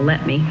 Canlin will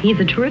let me. He's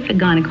a terrific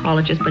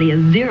gynecologist, but he has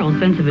zero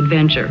sense of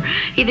adventure.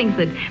 He thinks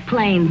that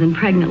planes and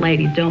pregnant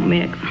ladies don't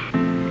mix.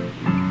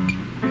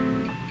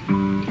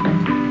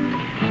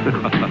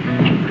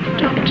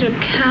 Dr.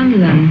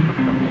 Canlin.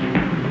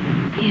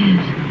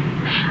 Yes.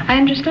 I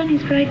understand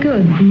he's very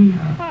good.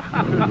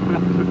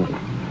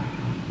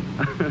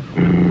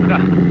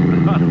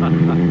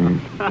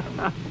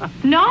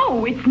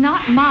 No, it's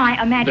not my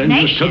imagination.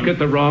 Then you took it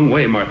the wrong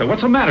way, Martha.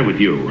 What's the matter with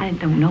you? I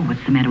don't know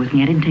what's the matter with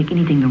me. I didn't take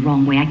anything the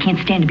wrong way. I can't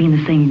stand to be in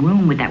the same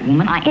room with that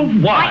woman. I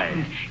am why?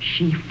 frightened.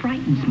 She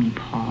frightens me,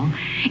 Paul.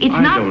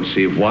 I don't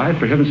see why.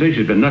 For heaven's sake,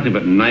 she's been nothing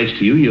but nice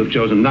to you. You've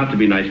chosen not to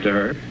be nice to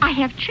her. I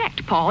have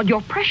checked, Paul.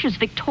 Your precious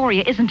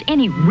Victoria isn't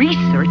any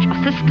research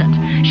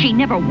assistant. She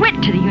never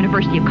went to the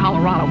University of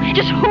Colorado.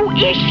 Just who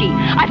is she?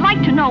 I'd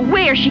like to know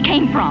where she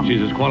came from.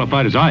 She's as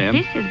qualified as I am.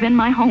 This has been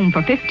my home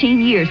for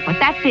 15 years, but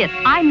that's it.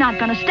 I'm not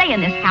going to stay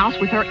in this house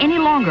with her any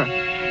longer.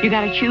 You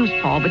got to choose,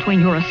 Paul, between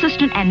your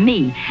assistant and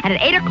me. And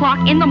at 8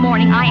 o'clock in the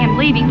morning, I am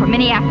leaving for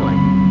Minneapolis.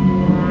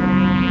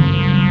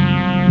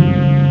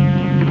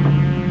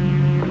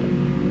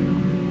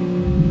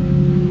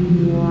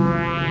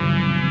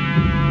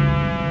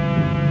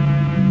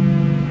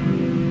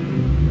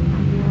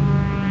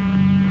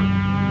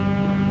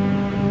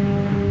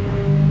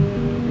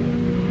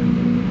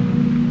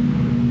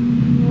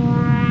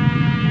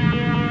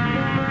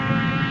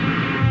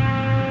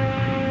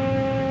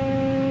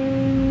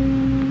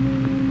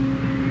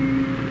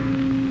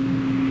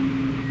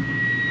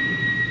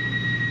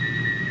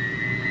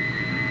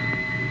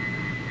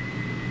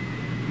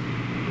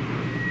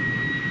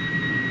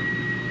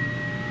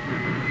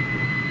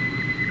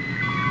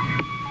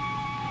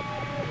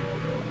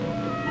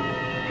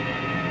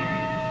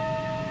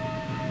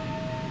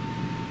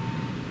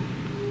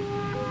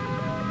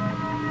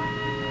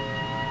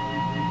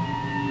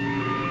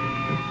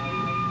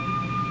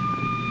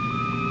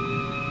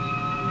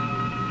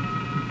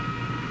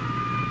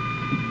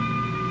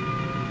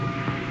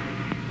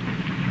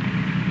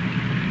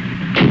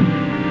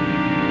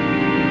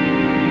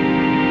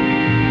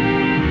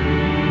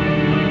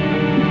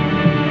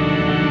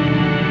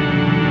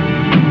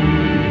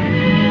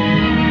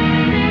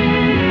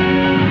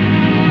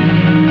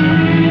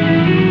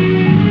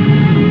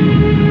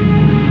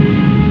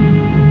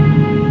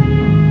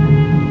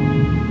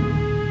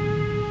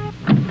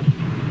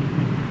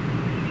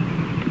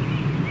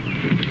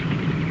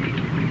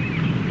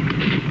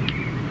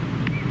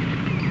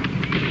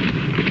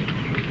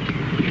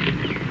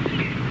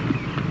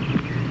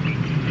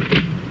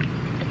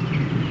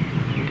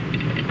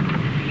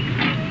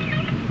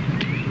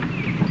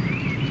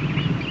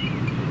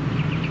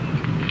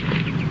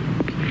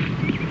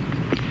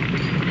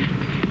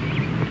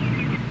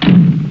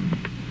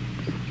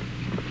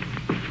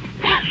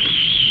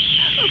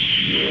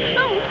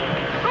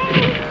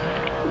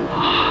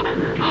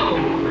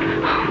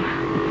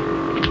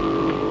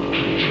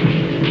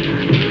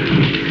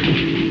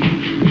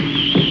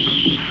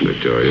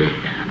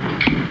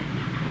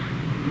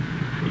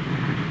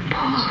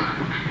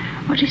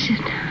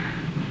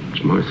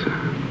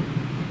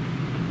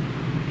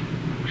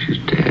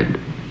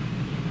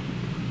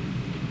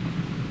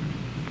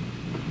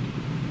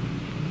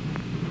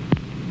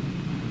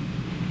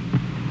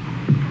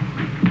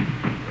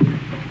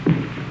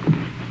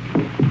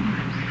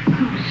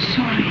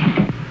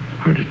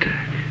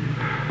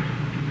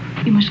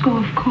 go,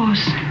 of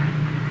course.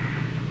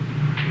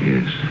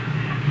 Yes.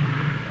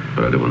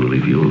 But I don't want to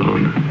leave you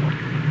alone.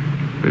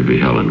 Maybe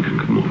Helen can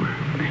come over.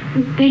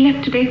 They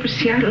left today for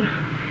Seattle.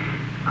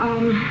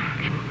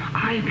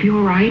 I'll be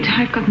all right.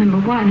 I've got number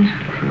 1. All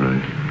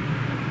right.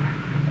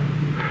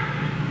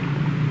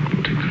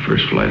 We'll take the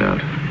first flight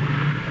out.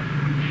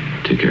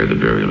 Take care of the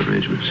burial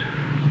arrangements.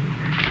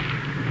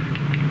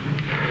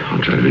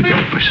 I'll try to be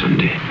back by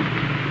Sunday.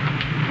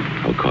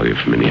 I'll call you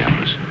from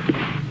Minneapolis.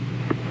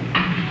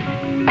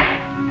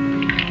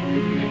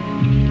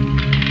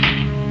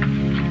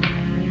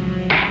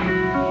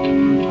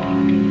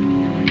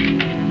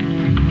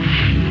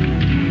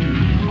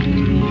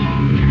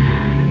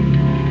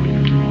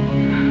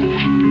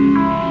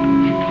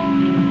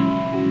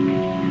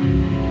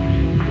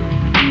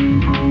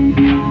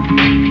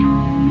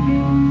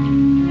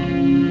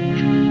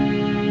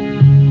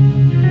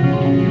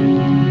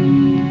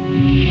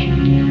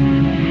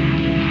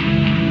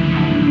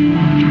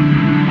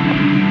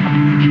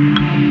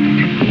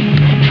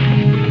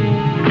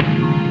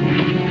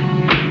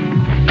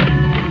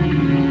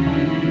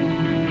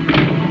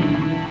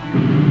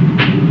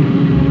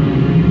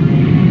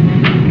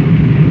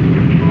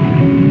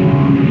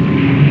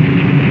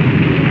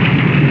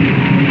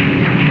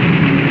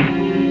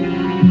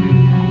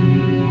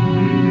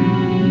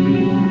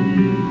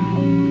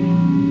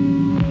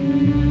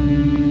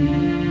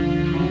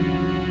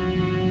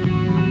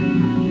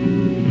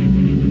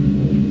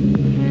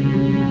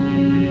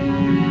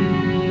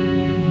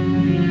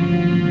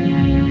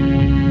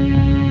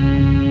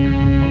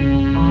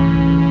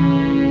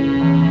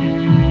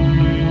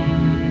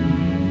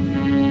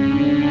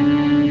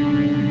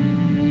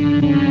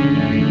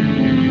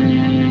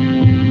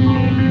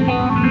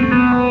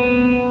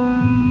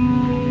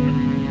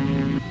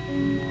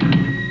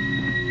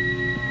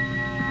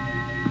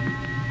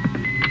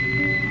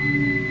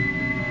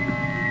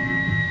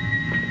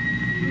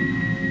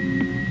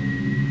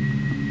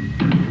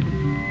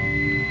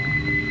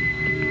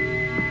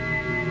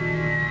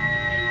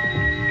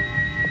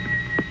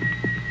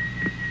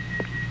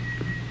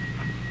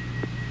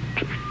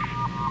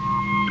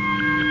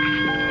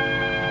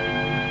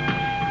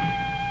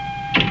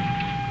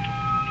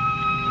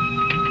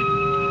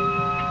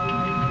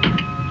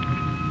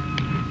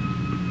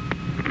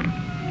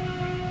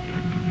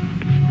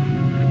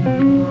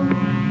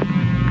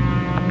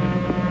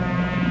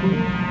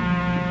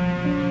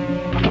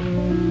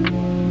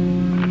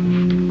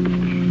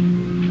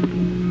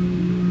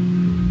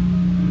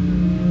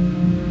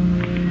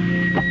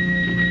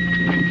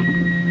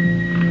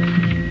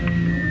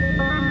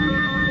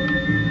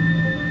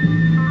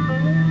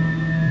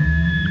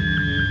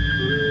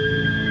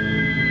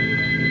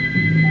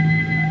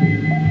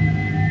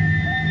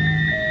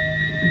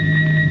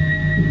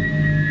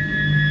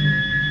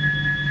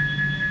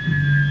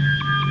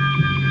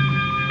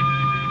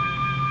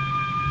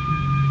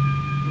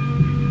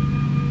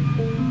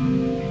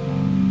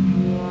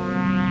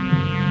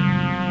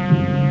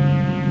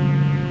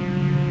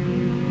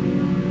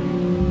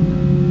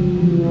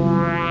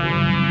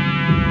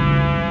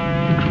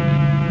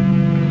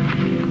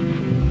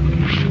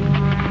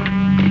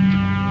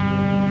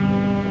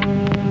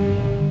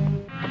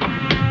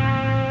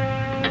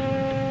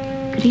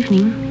 Good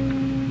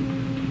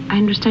evening. I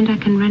understand I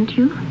can rent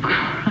you?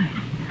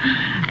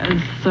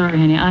 Sorry,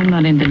 honey, I'm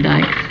not into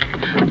dykes.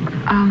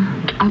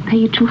 I'll pay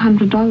you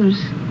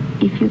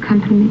 $200 if you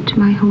accompany me to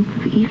my home for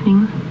the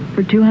evening.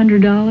 For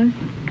 $200?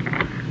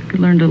 Could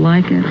learn to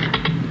like it.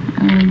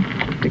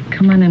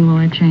 Come on in while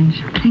I change.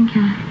 Thank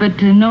you.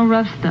 But no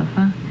rough stuff,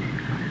 huh?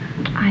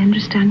 I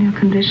understand your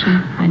condition.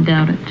 I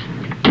doubt it.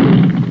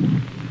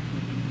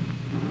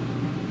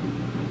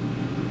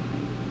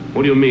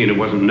 What do you mean it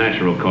wasn't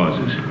natural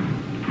causes?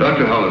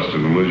 Dr.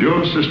 Holliston, was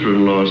your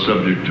sister-in-law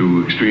subject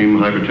to extreme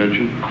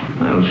hypertension?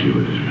 Well, she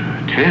was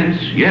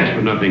tense, yes,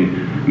 but nothing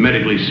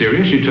medically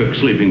serious. She took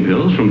sleeping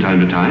pills from time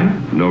to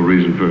time. No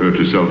reason for her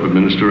to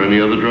self-administer any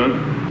other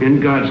drug?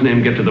 In God's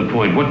name, get to the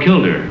point. What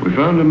killed her? We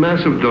found a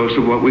massive dose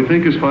of what we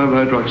think is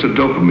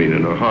 5-hydroxydopamine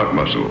in her heart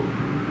muscle.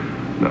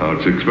 Now,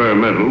 it's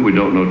experimental. We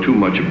don't know too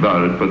much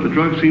about it, but the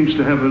drug seems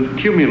to have a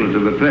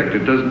cumulative effect.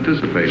 It doesn't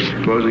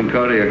dissipate, causing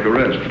cardiac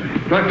arrest.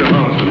 Dr.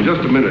 Holliston,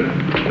 just a minute.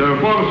 There are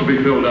forms to be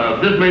filled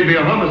out. This may be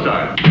a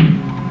homicide.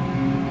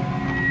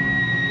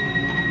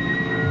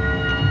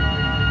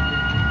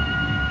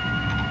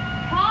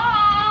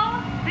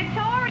 Paul?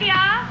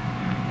 Victoria?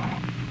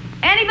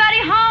 Anybody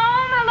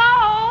home?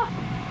 Hello?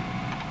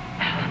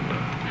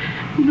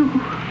 No.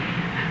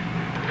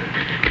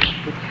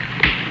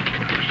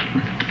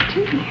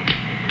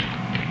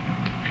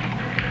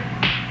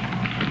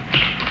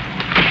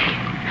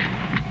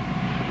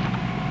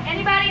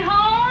 Anybody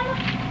home?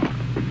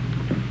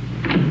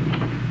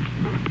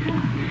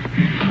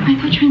 I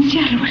thought you were in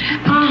Seattle. What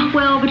happened?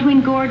 Well,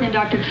 between Gordon and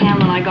Dr.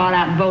 Campbell, I got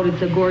out and voted,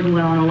 so Gordon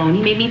went on alone.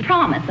 He made me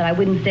promise that I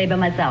wouldn't stay by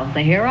myself, so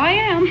here I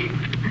am.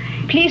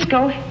 Please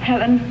go,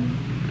 Helen.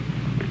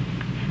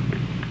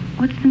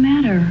 What's the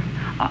matter?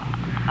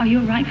 Are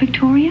you all right,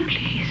 Victoria?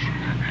 Please.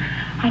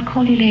 I'll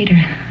call you later.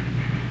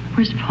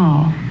 Where's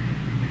Paul?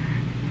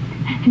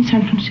 in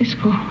San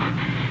Francisco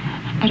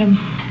at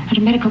a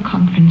medical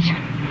conference.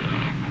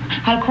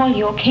 I'll call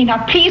you, okay?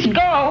 Now, please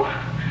go.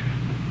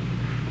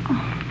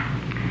 Oh,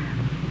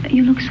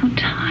 you look so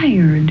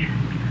tired.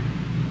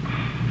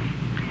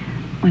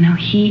 Well, now,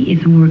 he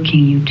is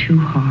working you too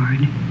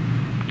hard.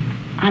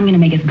 I'm going to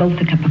make us both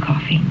a cup of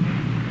coffee.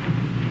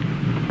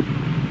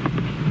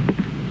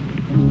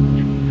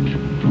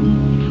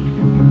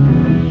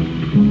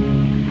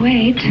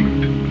 Wait.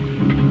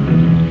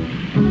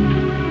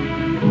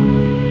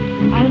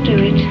 I'll do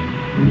it.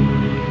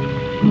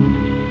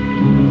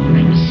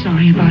 I'm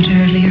sorry about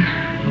earlier.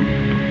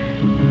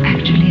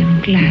 Actually,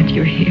 I'm glad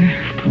you're here.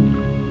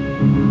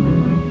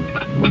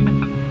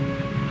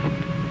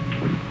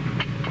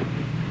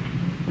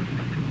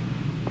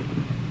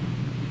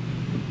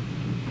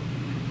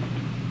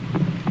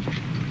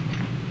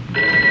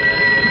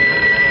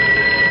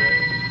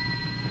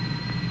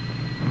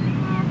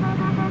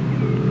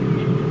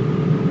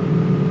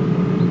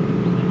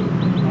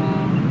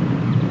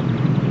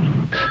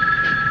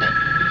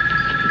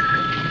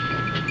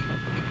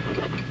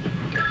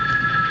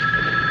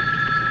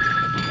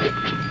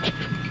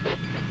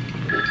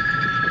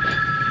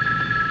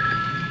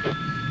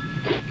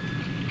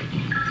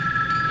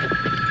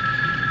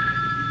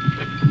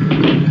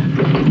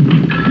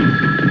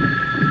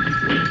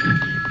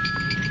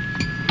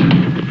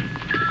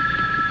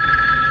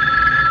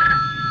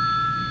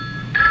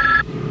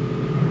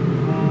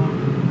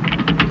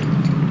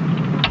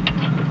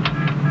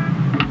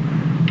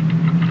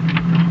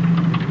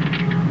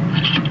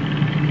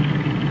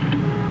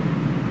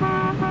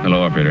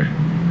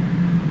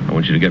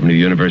 To get me to the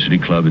University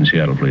Club in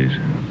Seattle, please.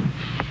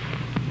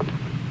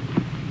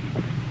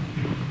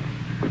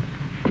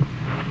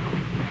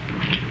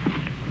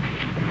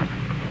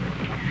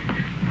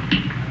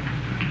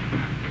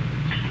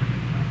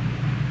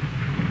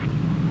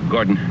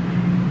 Gordon.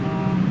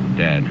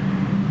 Dad.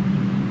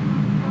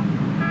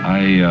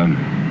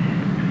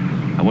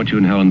 I want you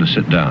and Helen to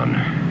sit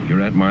down.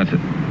 You're Aunt Martha.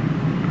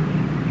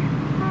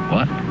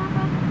 What?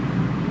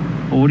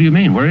 Well, what do you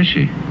mean? Where is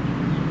she?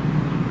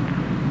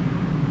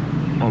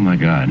 Oh, my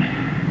God.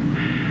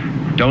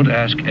 Don't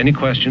ask any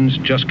questions.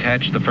 Just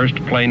catch the first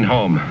plane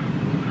home.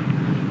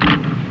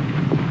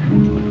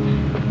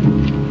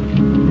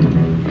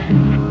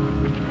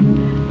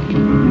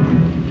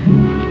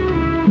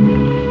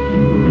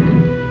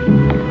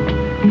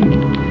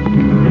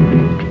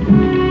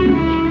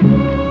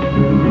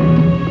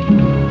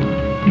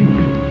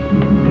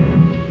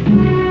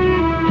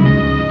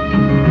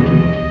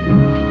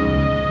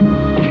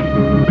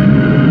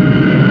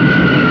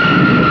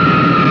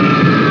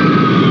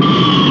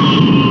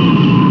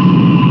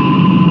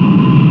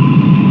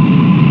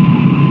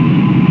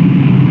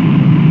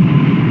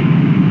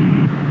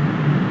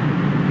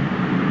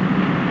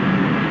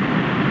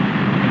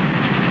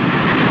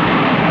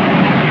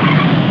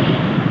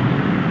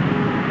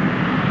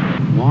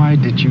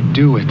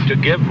 Do it. To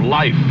give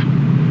life.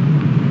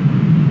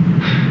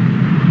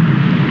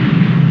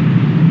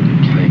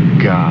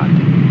 Thank God.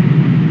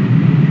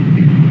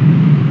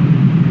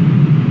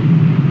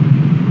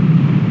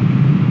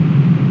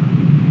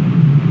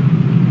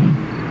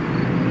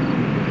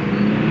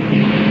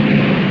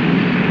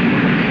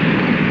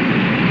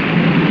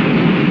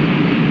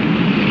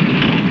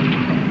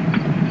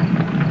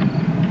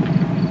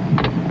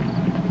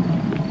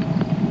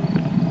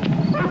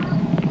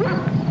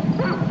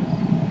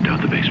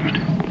 Down the basement.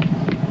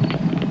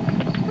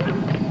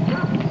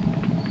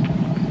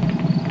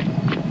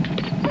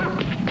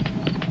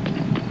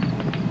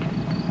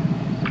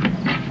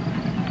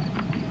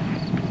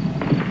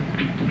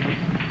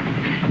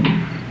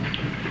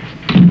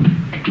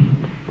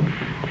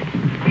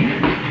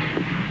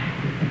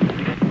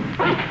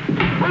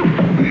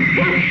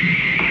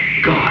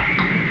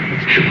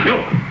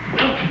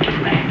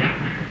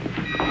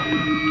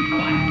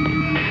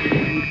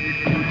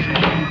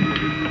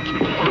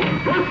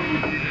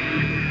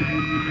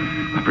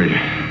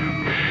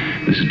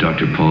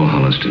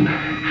 Holliston.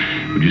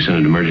 Would you send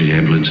an emergency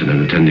ambulance and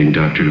an attending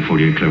doctor to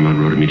 48 Claremont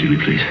Road immediately,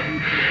 please?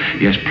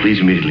 Yes, please,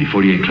 immediately.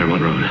 48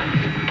 Claremont Road.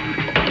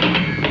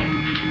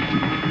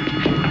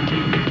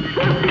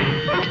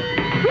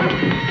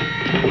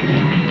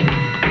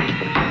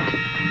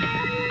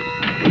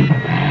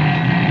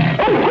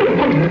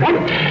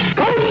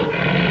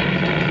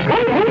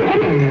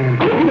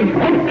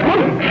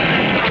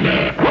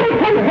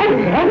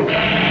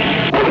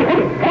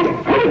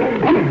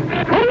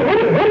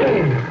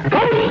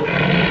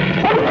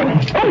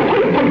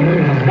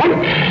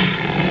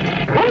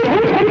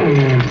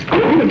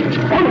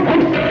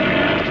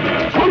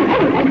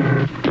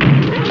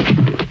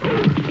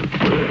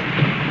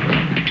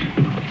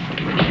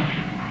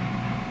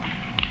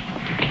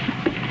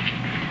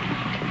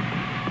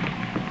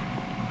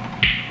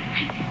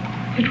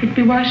 It would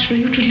be wise for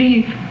you to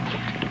leave.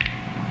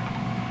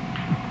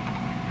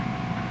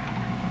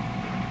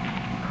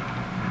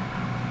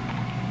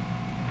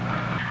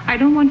 I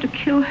don't want to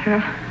kill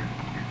her.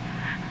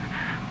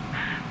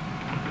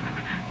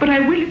 But I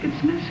will if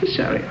it's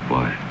necessary.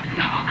 Why?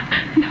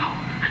 No.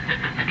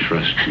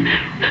 trust me.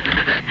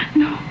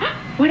 No.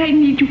 What I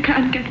need, you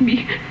can't get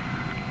me.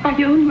 By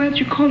your own words,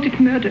 you called it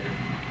murder.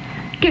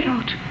 Get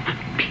out.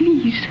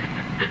 Please.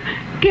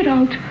 Get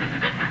out.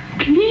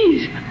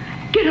 Please.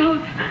 Get out.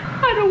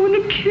 I don't want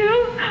to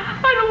kill.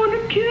 I don't want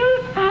to kill.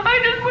 I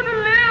just want to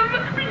live.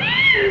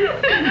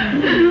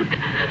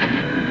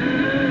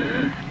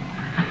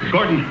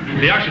 Gordon,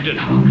 the oxygen.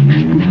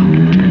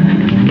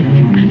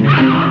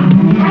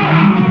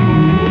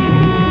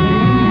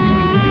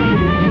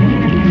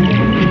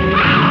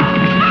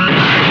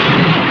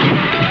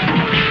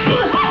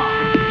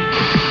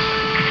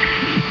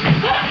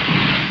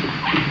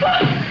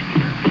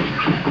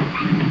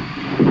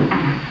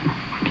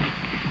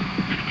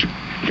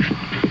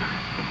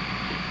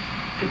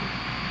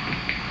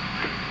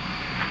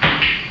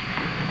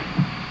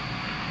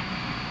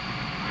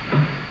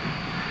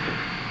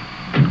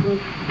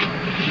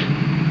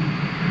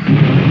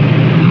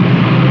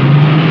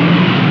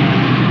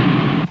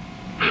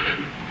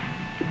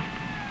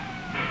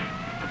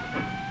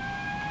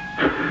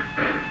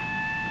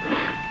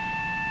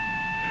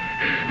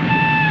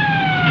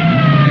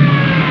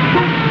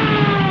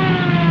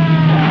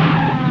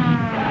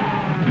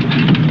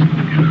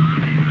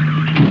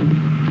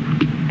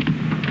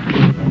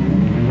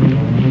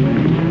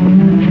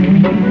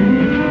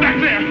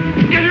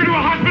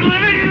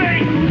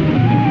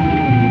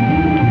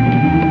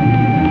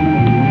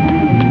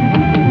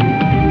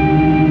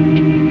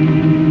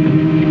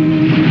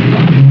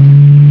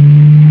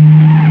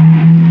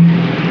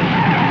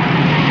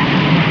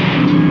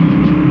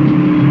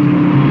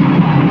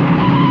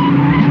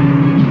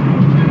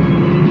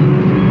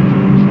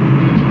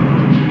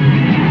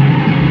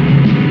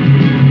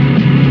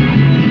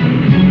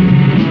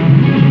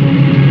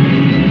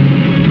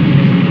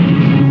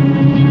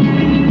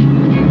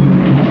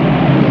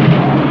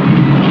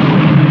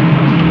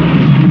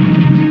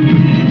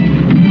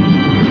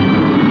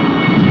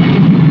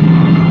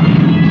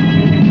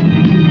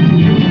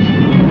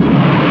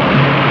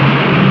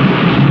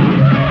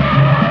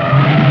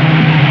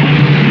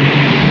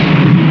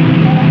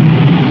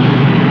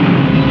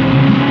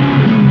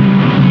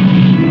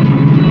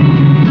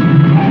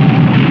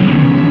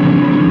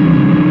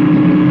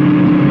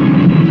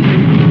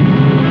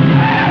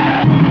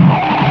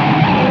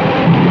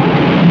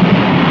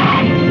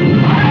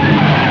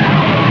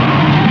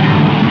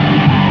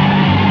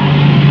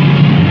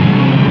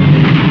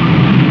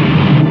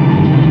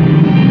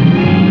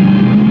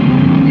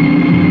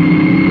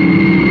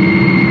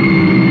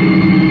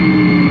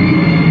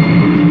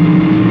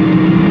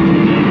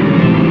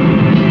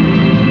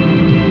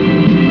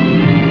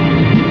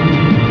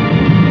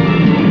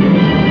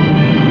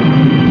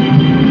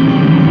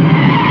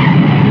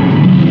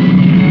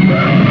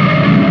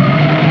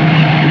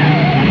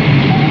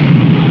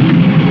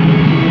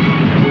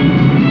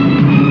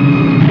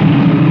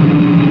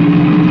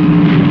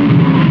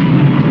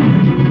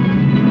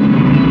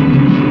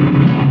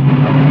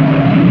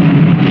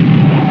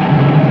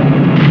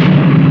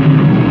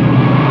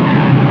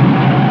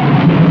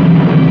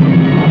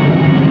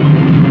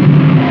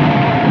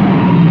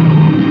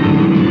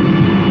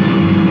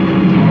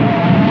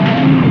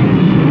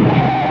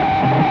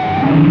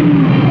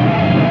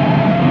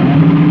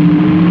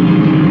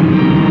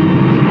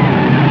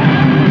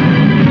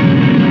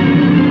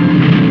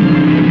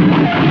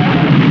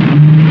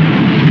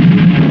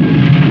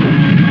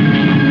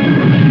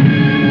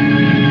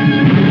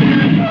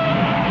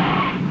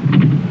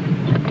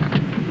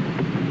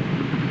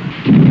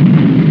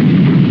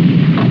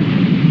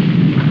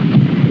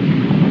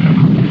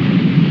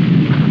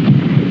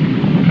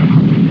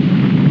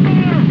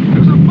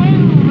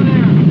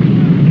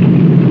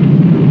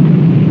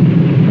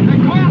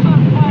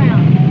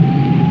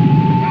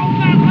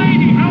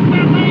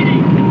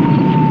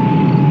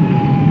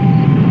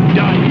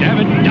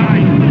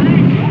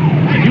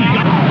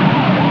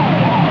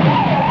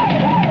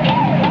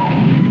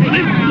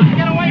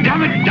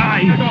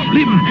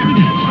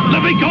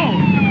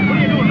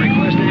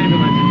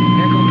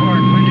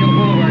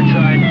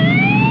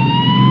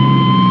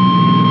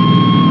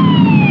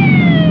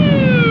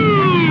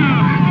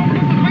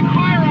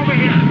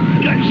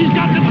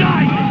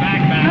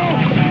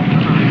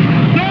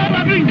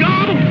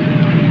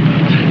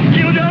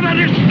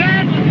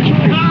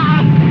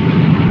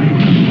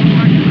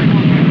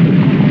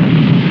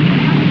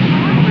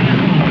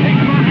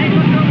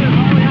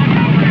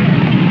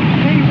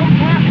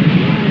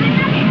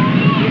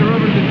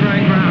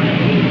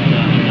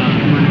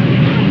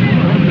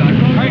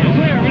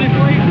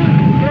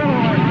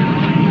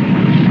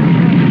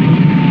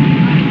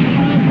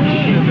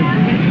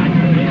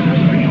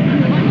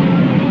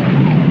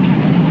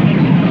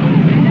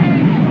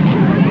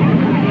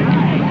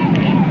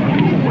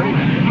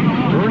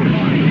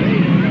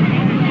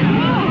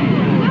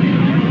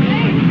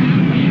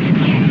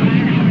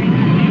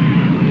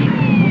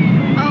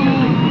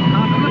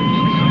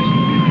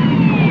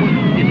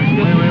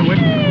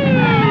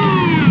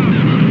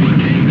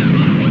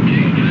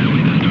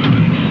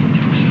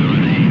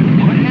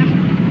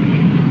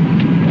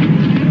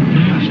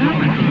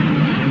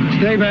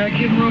 Novak,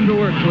 give room to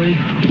work, please.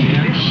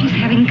 She's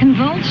having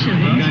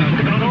convulsions.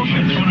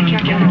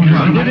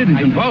 It isn't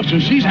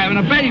convulsions. She's having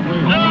a baby.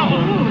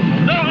 No,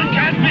 it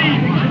can't be.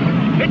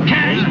 It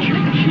can't.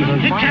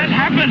 It can't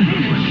happen.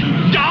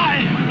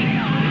 Die.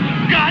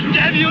 God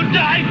damn you,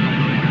 die.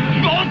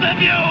 Both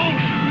of you.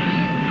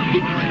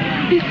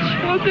 It's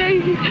your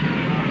baby.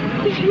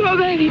 It's your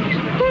baby.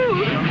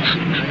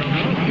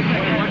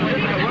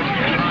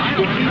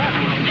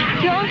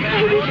 Your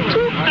baby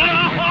too.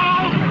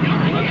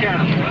 Look at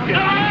him.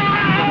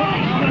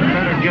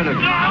 Better get it.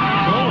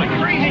 Going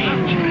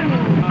crazy.